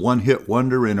famous one-hit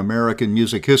wonder in American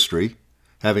music history,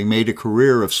 having made a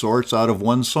career of sorts out of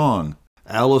one song,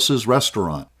 Alice's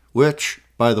Restaurant, which,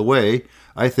 by the way,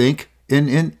 I think an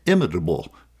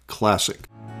inimitable classic.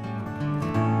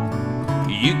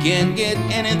 You can get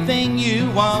anything you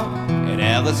want at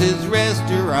Alice's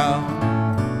Restaurant.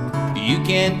 You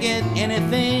can get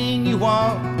anything you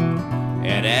want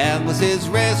at Alice's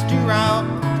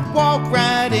Restaurant. Walk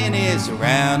right in, it's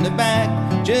around the back,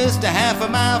 just a half a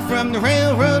mile from the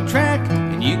railroad track,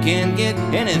 and you can get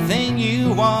anything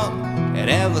you want at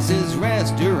Alice's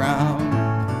Restaurant.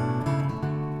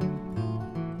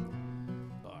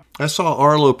 I saw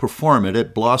Arlo perform it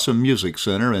at Blossom Music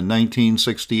Center in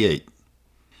 1968.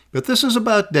 But this is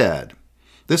about Dad.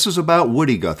 This is about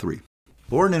Woody Guthrie.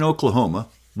 Born in Oklahoma,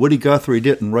 Woody Guthrie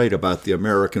didn't write about the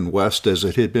American West as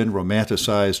it had been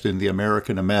romanticized in the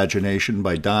American imagination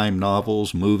by dime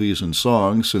novels, movies, and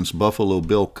songs since Buffalo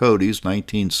Bill Cody's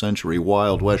 19th century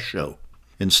Wild West show.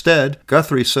 Instead,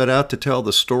 Guthrie set out to tell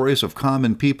the stories of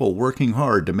common people working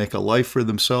hard to make a life for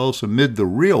themselves amid the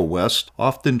real West's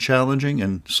often challenging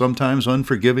and sometimes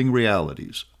unforgiving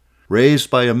realities. Raised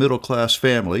by a middle-class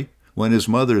family, when his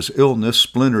mother's illness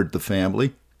splintered the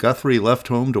family, Guthrie left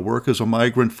home to work as a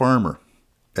migrant farmer.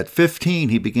 At 15,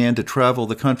 he began to travel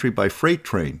the country by freight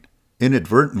train,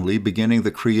 inadvertently beginning the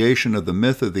creation of the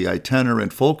myth of the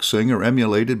itinerant folk singer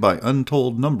emulated by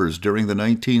untold numbers during the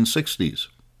 1960s.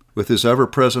 With his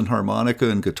ever-present harmonica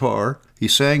and guitar, he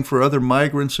sang for other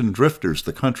migrants and drifters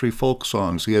the country folk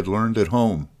songs he had learned at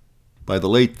home. By the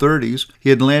late 30s,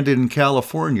 he had landed in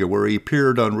California where he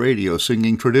appeared on radio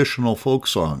singing traditional folk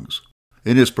songs.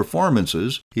 In his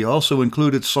performances, he also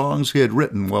included songs he had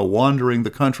written while wandering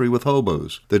the country with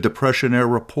hobos, the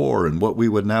Depression-era poor, and what we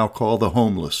would now call the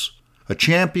homeless. A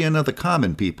champion of the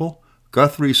common people,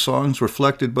 Guthrie's songs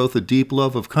reflected both a deep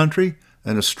love of country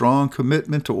and a strong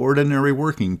commitment to ordinary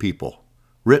working people.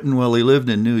 Written while he lived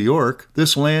in New York,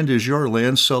 This Land Is Your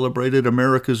Land celebrated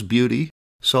America's beauty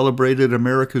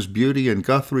and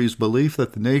Guthrie's belief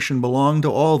that the nation belonged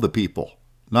to all the people,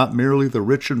 not merely the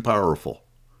rich and powerful.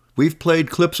 We've played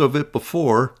clips of it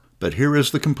before, but here is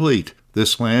the complete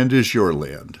This Land Is Your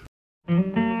Land.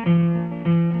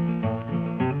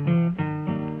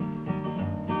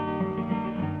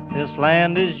 This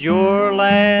land is your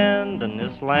land, and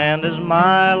this land is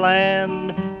my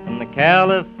land, from the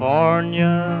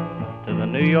California to the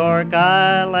New York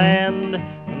Island,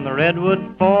 from the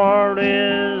Redwood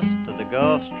Forest to the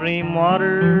Gulf Stream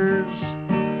waters.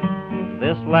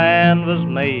 This land was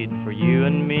made for you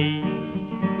and me.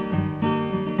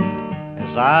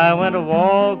 As I went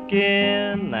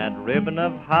a-walking that ribbon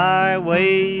of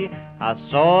highway, I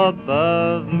saw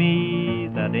above me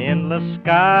that endless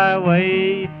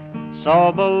skyway,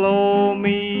 saw below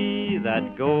me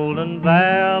that golden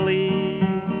valley.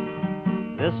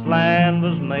 This land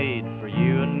was made for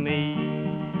you and me.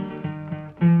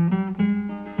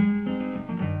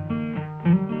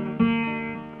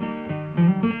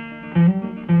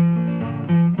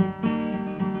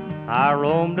 I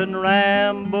roamed and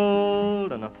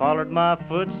rambled, and I followed my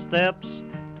footsteps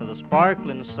to the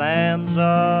sparkling sands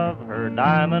of her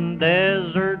diamond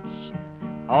deserts.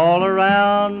 All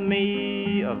around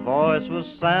me a voice was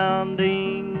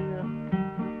sounding,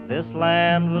 this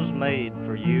land was made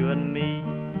for you and me.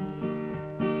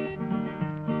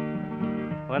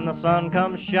 When the sun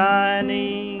comes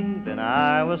shining, then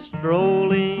I was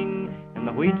strolling in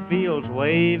the wheat fields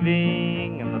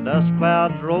waving and the dust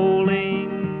clouds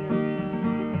rolling.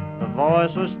 The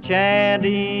voice was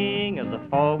chanting as the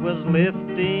fog was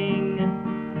lifting,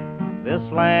 this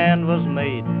land was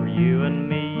made for you and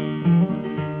me.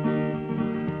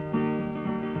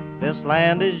 This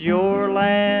land is your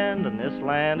land, and this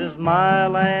land is my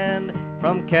land,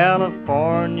 from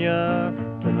California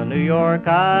to the New York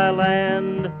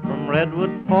Island, from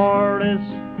Redwood Forest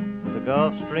to the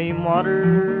Gulf Stream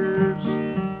waters.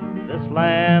 This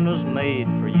land was made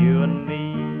for you and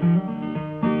me.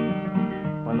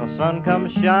 When the sun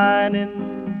comes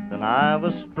shining, then I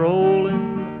was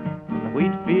strolling, and the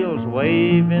wheat fields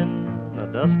waving, the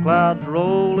dust clouds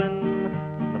rolling,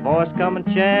 the voice coming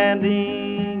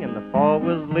chanting, and the fog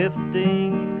was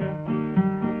lifting.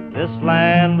 This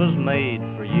land was made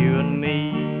for you and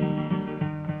me.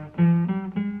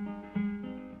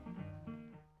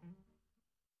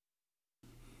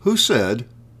 Who said,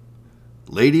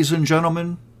 "Ladies and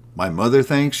gentlemen, my mother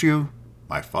thanks you,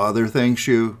 my father thanks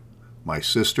you, my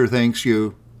sister thanks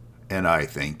you, and I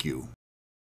thank you."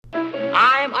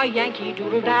 I'm a Yankee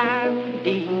Doodle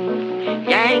Dandy,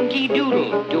 Yankee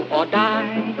Doodle, do or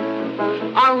die.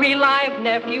 A real-life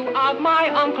nephew of my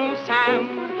Uncle Sam,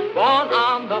 born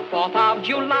on the 4th of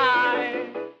July.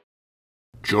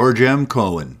 George M.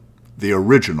 Cohan, the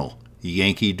original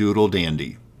Yankee Doodle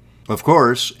Dandy. Of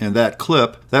course, in that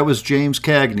clip, that was James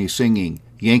Cagney singing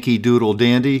Yankee Doodle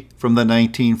Dandy from the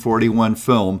 1941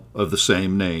 film of the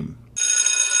same name.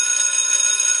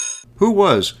 Who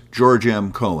was George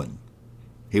M. Cohan?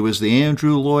 He was the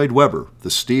Andrew Lloyd Webber, the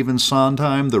Stephen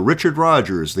Sondheim, the Richard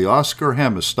Rodgers, the Oscar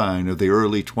Hammerstein of the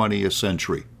early 20th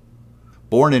century.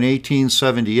 Born in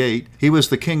 1878, he was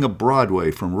the king of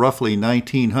Broadway from roughly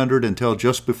 1900 until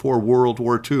just before World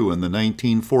War II in the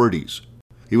 1940s.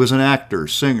 He was an actor,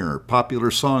 singer, popular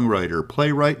songwriter,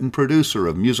 playwright, and producer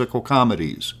of musical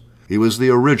comedies. He was the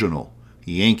original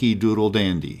Yankee Doodle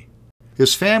Dandy.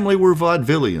 His family were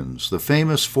vaudevillians, the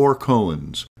famous Four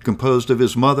Cohens, composed of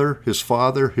his mother, his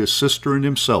father, his sister, and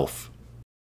himself.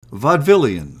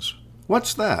 Vaudevillians.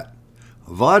 What's that?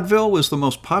 Vaudeville was the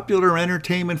most popular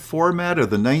entertainment format of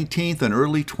the 19th and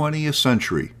early 20th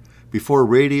century, before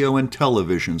radio and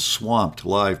television swamped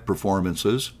live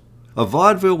performances. A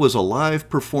vaudeville was a live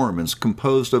performance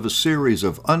composed of a series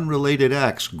of unrelated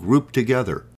acts grouped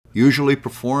together, usually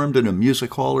performed in a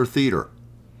music hall or theater.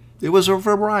 It was a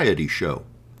variety show.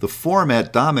 The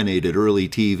format dominated early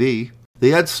TV.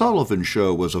 The Ed Sullivan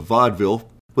Show was vaudeville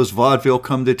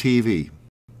come to TV.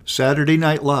 Saturday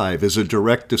Night Live is a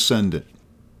direct descendant.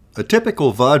 A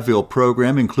typical vaudeville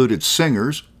program included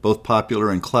singers, both popular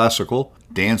and classical,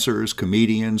 dancers,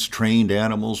 comedians, trained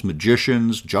animals,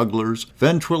 magicians, jugglers,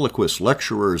 ventriloquists,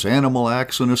 lecturers, animal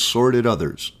acts, and assorted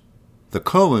others. The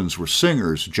Cohens were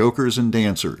singers, jokers, and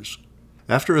dancers.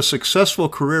 After a successful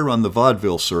career on the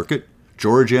vaudeville circuit,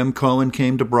 George M. Cohan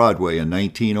came to Broadway in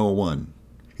 1901.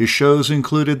 His shows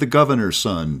included The Governor's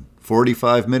Son,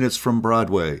 45 Minutes from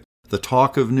Broadway, The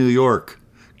Talk of New York,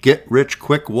 Get Rich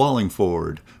Quick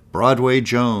Wallingford, Broadway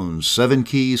Jones, 7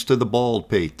 Keys to the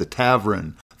Baldpate, The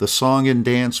Tavern, The Song and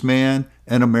Dance Man,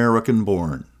 and American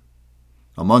Born.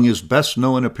 Among his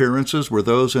best-known appearances were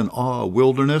those in Awe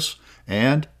Wilderness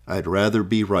and I'd Rather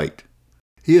Be Right.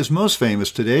 He is most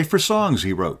famous today for songs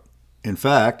he wrote. In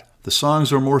fact, the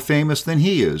songs are more famous than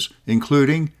he is,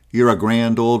 including You're a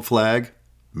Grand Old Flag,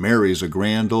 Mary's a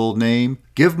Grand Old Name,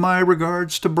 Give My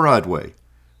Regards to Broadway,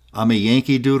 I'm a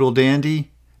Yankee Doodle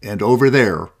Dandy, and Over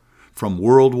There, from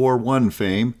World War I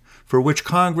fame, for which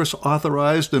Congress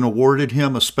authorized and awarded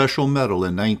him a special medal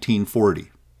in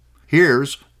 1940.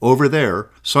 Here's Over There,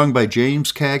 sung by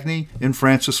James Cagney and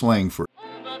Francis Langford.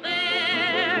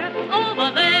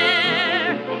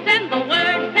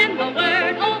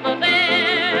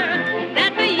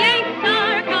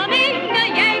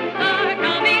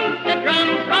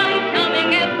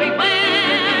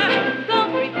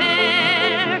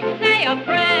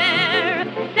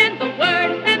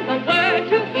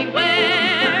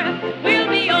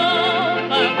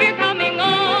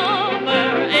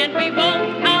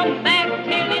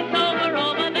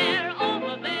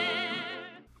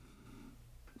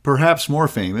 Perhaps more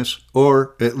famous,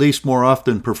 or at least more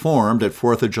often performed at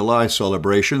 4th of July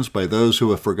celebrations by those who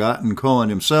have forgotten Cohan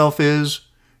himself, is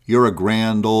You're a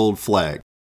Grand Old Flag.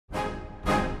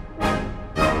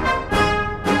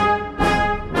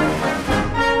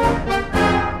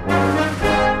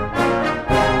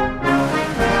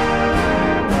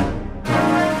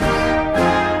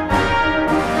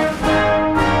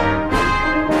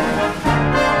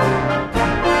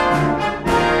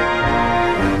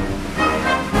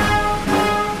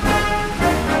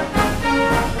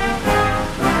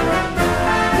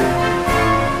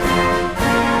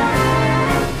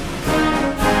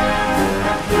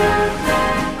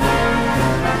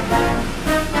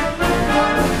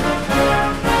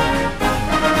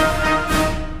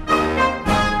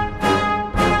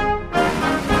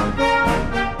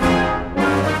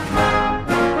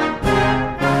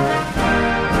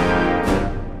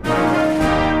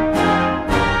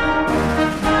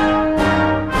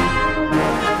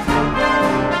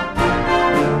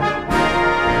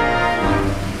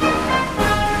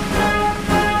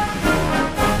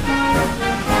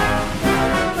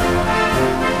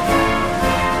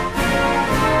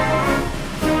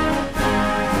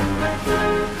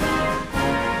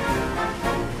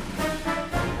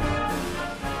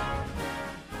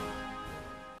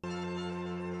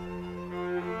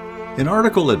 An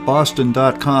article at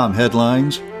Boston.com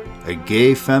headlines, A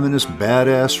Gay Feminist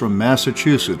Badass from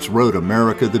Massachusetts Wrote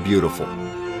America the Beautiful.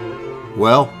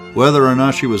 Well, whether or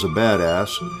not she was a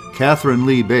badass, Katharine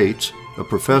Lee Bates, a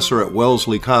professor at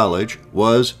Wellesley College,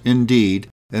 was, indeed,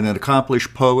 an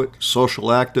accomplished poet, social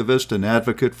activist, and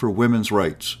advocate for women's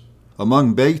rights.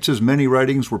 Among Bates's many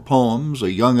writings were poems,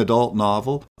 a young adult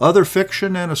novel, other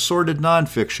fiction, and assorted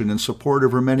nonfiction in support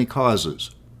of her many causes.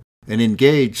 An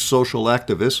engaged social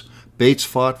activist, Bates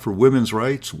fought for women's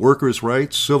rights, workers'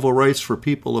 rights, civil rights for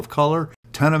people of color,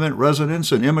 tenement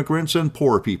residents and immigrants, and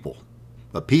poor people.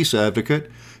 A peace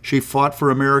advocate, she fought for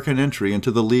American entry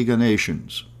into the League of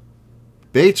Nations.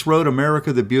 Bates wrote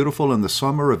America the Beautiful in the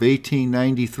summer of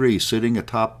 1893, sitting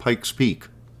atop Pikes Peak.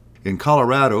 In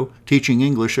Colorado, teaching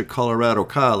English at Colorado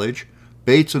College,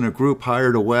 Bates and a group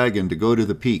hired a wagon to go to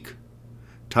the peak.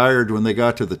 Tired when they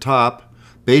got to the top,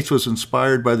 Bates was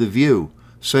inspired by the view,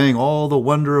 saying all the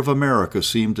wonder of America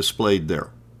seemed displayed there.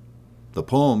 The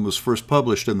poem was first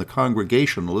published in the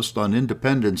Congregationalist on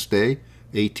Independence Day,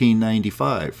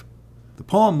 1895. The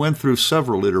poem went through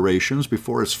several iterations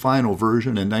before its final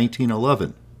version in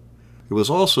 1911. It was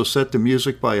also set to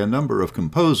music by a number of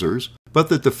composers, but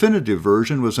the definitive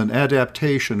version was an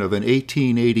adaptation of an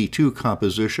 1882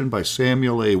 composition by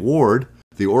Samuel A. Ward,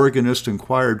 the organist and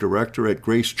choir director at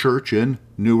Grace Church in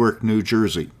Newark, New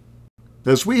Jersey.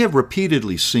 As we have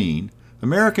repeatedly seen,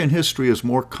 American history is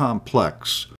more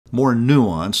complex, more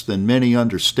nuanced than many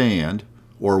understand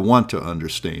or want to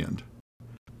understand.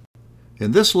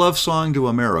 In this love song to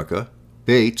America,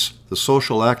 Bates, the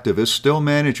social activist, still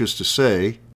manages to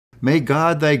say, "May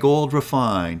God thy gold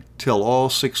refine, till all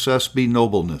success be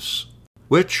nobleness,"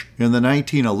 which, in the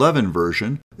 1911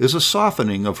 version, is a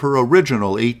softening of her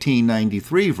original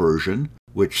 1893 version,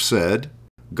 which said,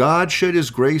 "God shed his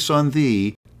grace on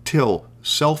thee, till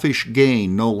selfish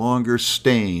gain no longer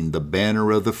stain the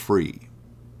banner of the free."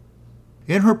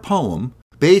 In her poem,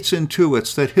 Bates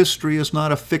intuits that history is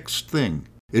not a fixed thing.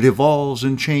 It evolves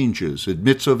and changes,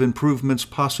 admits of improvement's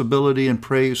possibility and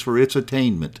prays for its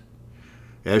attainment.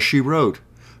 As she wrote,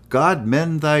 "God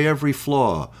mend thy every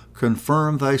flaw,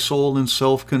 confirm thy soul in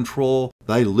self-control,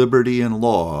 thy liberty in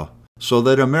law, so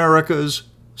that America's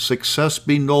success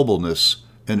be nobleness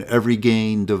and every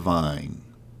gain divine."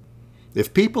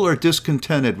 If people are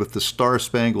discontented with the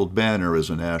Star-Spangled Banner as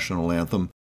a national anthem,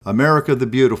 America the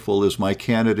Beautiful is my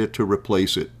candidate to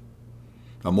replace it.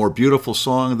 A more beautiful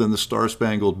song than the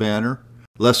Star-Spangled Banner,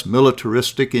 less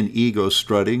militaristic in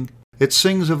ego-strutting, it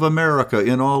sings of America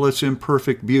in all its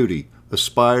imperfect beauty,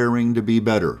 aspiring to be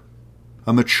better.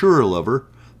 A mature lover,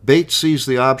 Bates sees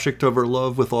the object of her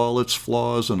love with all its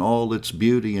flaws and all its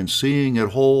beauty, and seeing it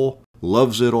whole,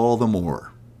 loves it all the more.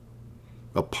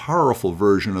 A powerful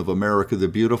version of America the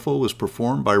Beautiful was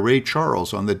performed by Ray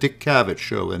Charles on the Dick Cavett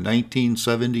Show in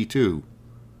 1972.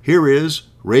 Here is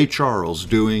Ray Charles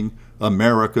doing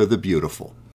America the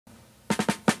Beautiful.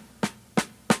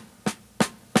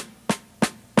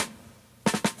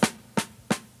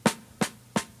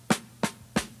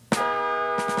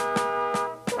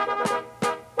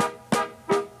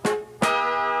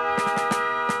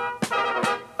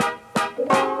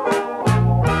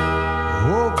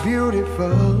 Oh,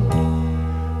 beautiful,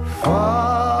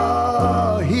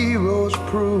 far heroes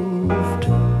proved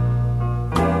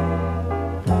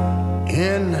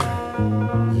in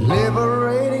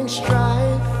liberating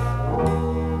strife.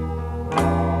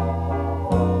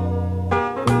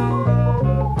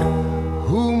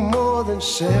 Who more than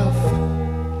self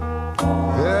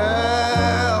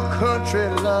their country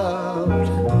loved,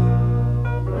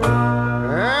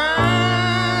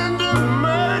 and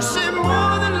mercy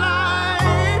more than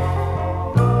life.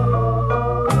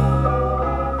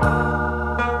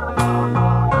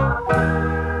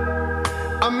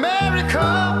 America,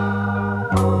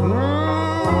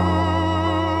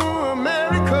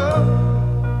 America,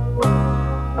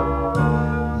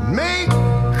 make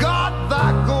God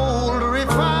thy gold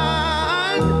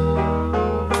refine,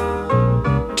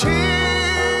 till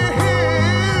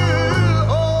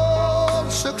all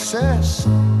success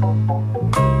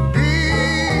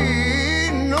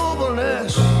be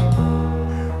nobleness,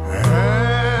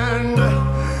 and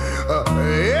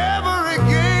every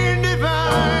gain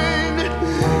divine.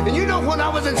 And you know, when I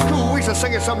was in school, we used to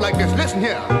sing it something like this. Listen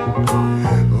here.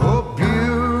 Oh,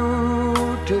 beautiful,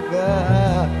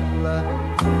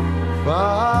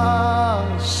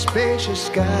 far spacious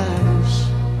skies,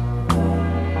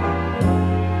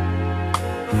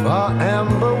 far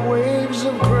amber waves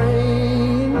of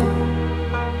grain,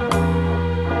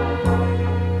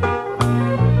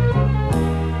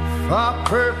 far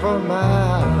purple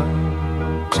mountain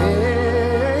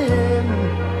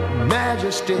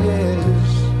majesties,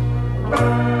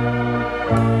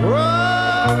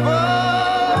 over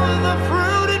the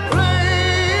fruited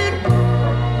plain.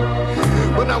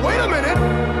 But now wait a minute,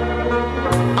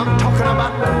 I'm talking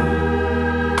about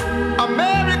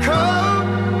America,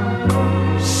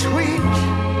 sweet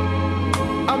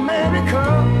America.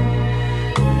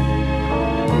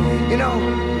 You know,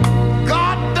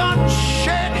 God done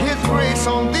shed his grace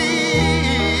on thee.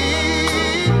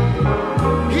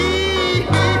 He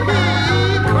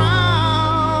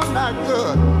crowned thy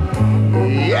good.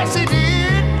 Yes, he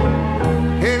did.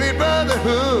 Heavy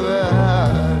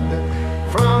brotherhood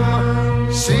from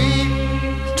sea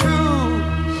to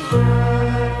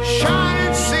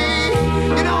shining sea.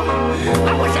 You know,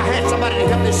 I wish I had somebody to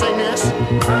help me sing this.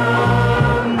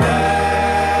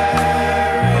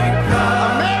 America,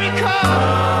 America.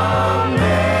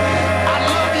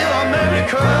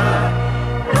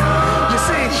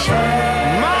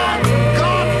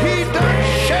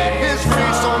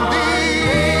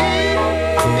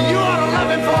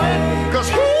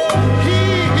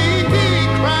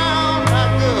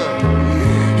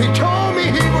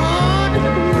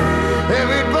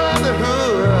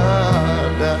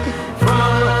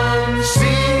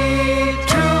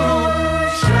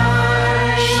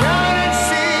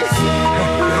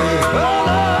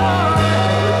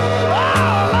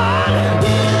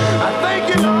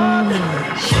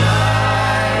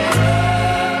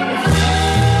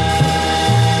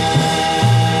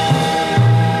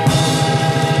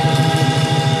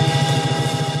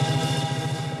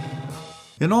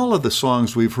 In all of the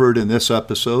songs we've heard in this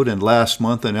episode and last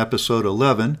month in episode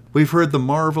 11, we've heard the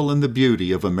marvel and the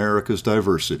beauty of America's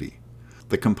diversity.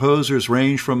 The composers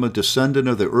range from a descendant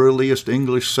of the earliest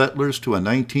English settlers to a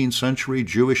 19th century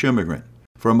Jewish immigrant,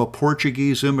 from a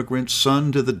Portuguese immigrant's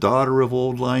son to the daughter of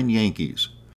old-line Yankees,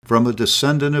 from a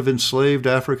descendant of enslaved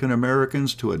African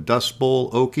Americans to a Dust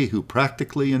Bowl Okie who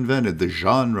practically invented the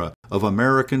genre of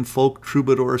American folk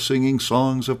troubadour singing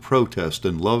songs of protest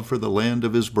and love for the land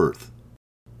of his birth.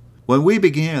 When we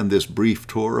began this brief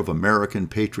tour of American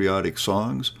patriotic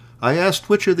songs, I asked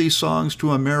which of these songs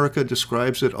to America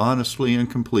describes it honestly and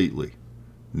completely.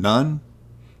 None?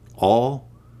 All?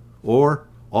 Or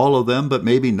all of them but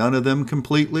maybe none of them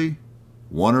completely?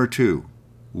 One or two?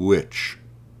 Which?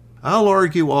 I'll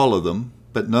argue all of them,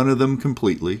 but none of them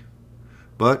completely.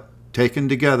 But, taken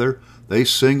together, they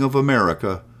sing of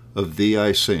America, of thee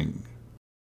I sing.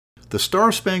 The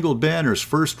Star-Spangled Banner's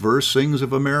first verse sings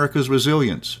of America's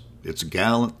resilience, its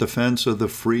gallant defense of the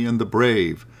free and the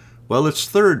brave, while its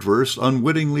third verse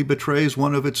unwittingly betrays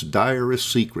one of its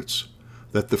direst secrets,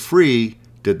 that the free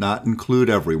did not include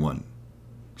everyone.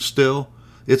 Still,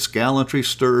 its gallantry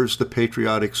stirs the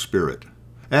patriotic spirit,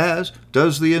 as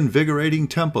does the invigorating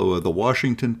tempo of the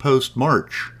Washington Post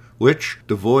March, which,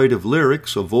 devoid of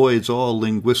lyrics, avoids all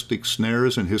linguistic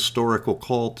snares and historical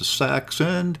cul-de-sacs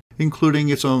and including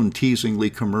its own teasingly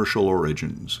commercial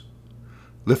origins.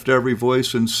 Lift Every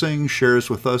Voice and Sing shares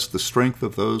with us the strength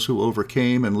of those who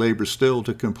overcame and labor still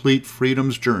to complete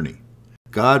freedom's journey.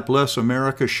 God Bless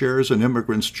America shares an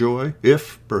immigrant's joy,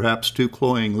 if perhaps too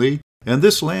cloyingly, and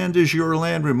This Land Is Your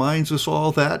Land reminds us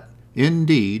all that,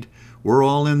 indeed, we're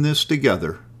all in this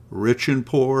together, rich and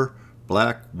poor,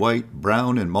 black, white,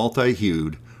 brown, and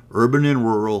multi-hued, urban and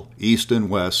rural, east and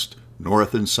west,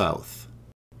 north and south.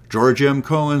 George M.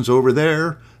 Cohen's Over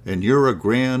There, and You're a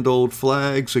Grand Old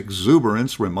Flag's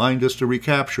exuberance remind us to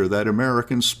recapture that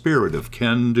American spirit of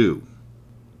can-do.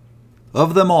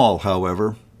 Of them all,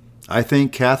 however, I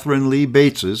think Katharine Lee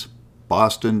Bates's,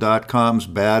 Boston.com's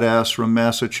badass from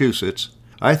Massachusetts,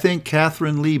 I think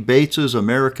Katharine Lee Bates's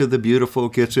America the Beautiful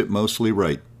gets it mostly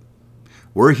right.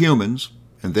 We're humans,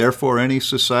 and therefore any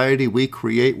society we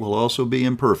create will also be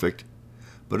imperfect.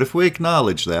 But if we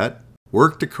acknowledge that,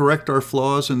 work to correct our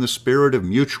flaws in the spirit of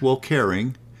mutual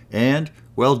caring, and,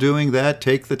 while doing that,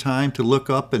 take the time to look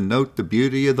up and note the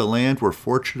beauty of the land we're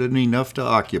fortunate enough to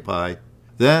occupy,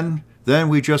 then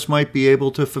we just might be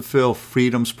able to fulfill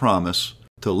freedom's promise,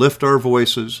 to lift our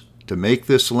voices, to make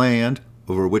this land,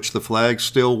 over which the flag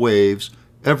still waves,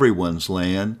 everyone's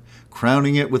land,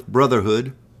 crowning it with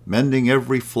brotherhood, mending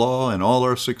every flaw, and all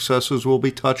our successes will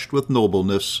be touched with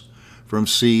nobleness, from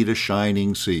sea to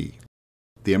shining sea.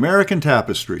 The American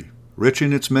Tapestry, rich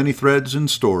in its many threads and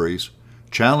stories,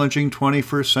 challenging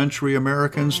 21st century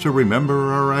Americans to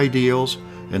remember our ideals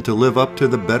and to live up to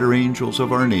the better angels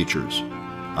of our natures.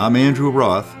 I'm Andrew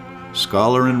Roth,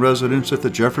 scholar in residence at the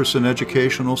Jefferson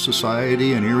Educational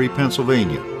Society in Erie,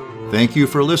 Pennsylvania. Thank you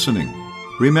for listening.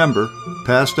 Remember,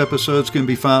 past episodes can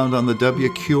be found on the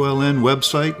WQLN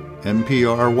website,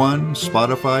 NPR One,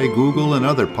 Spotify, Google, and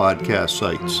other podcast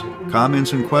sites.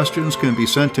 Comments and questions can be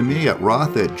sent to me at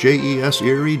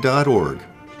roth@jeserie.org.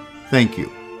 Thank you.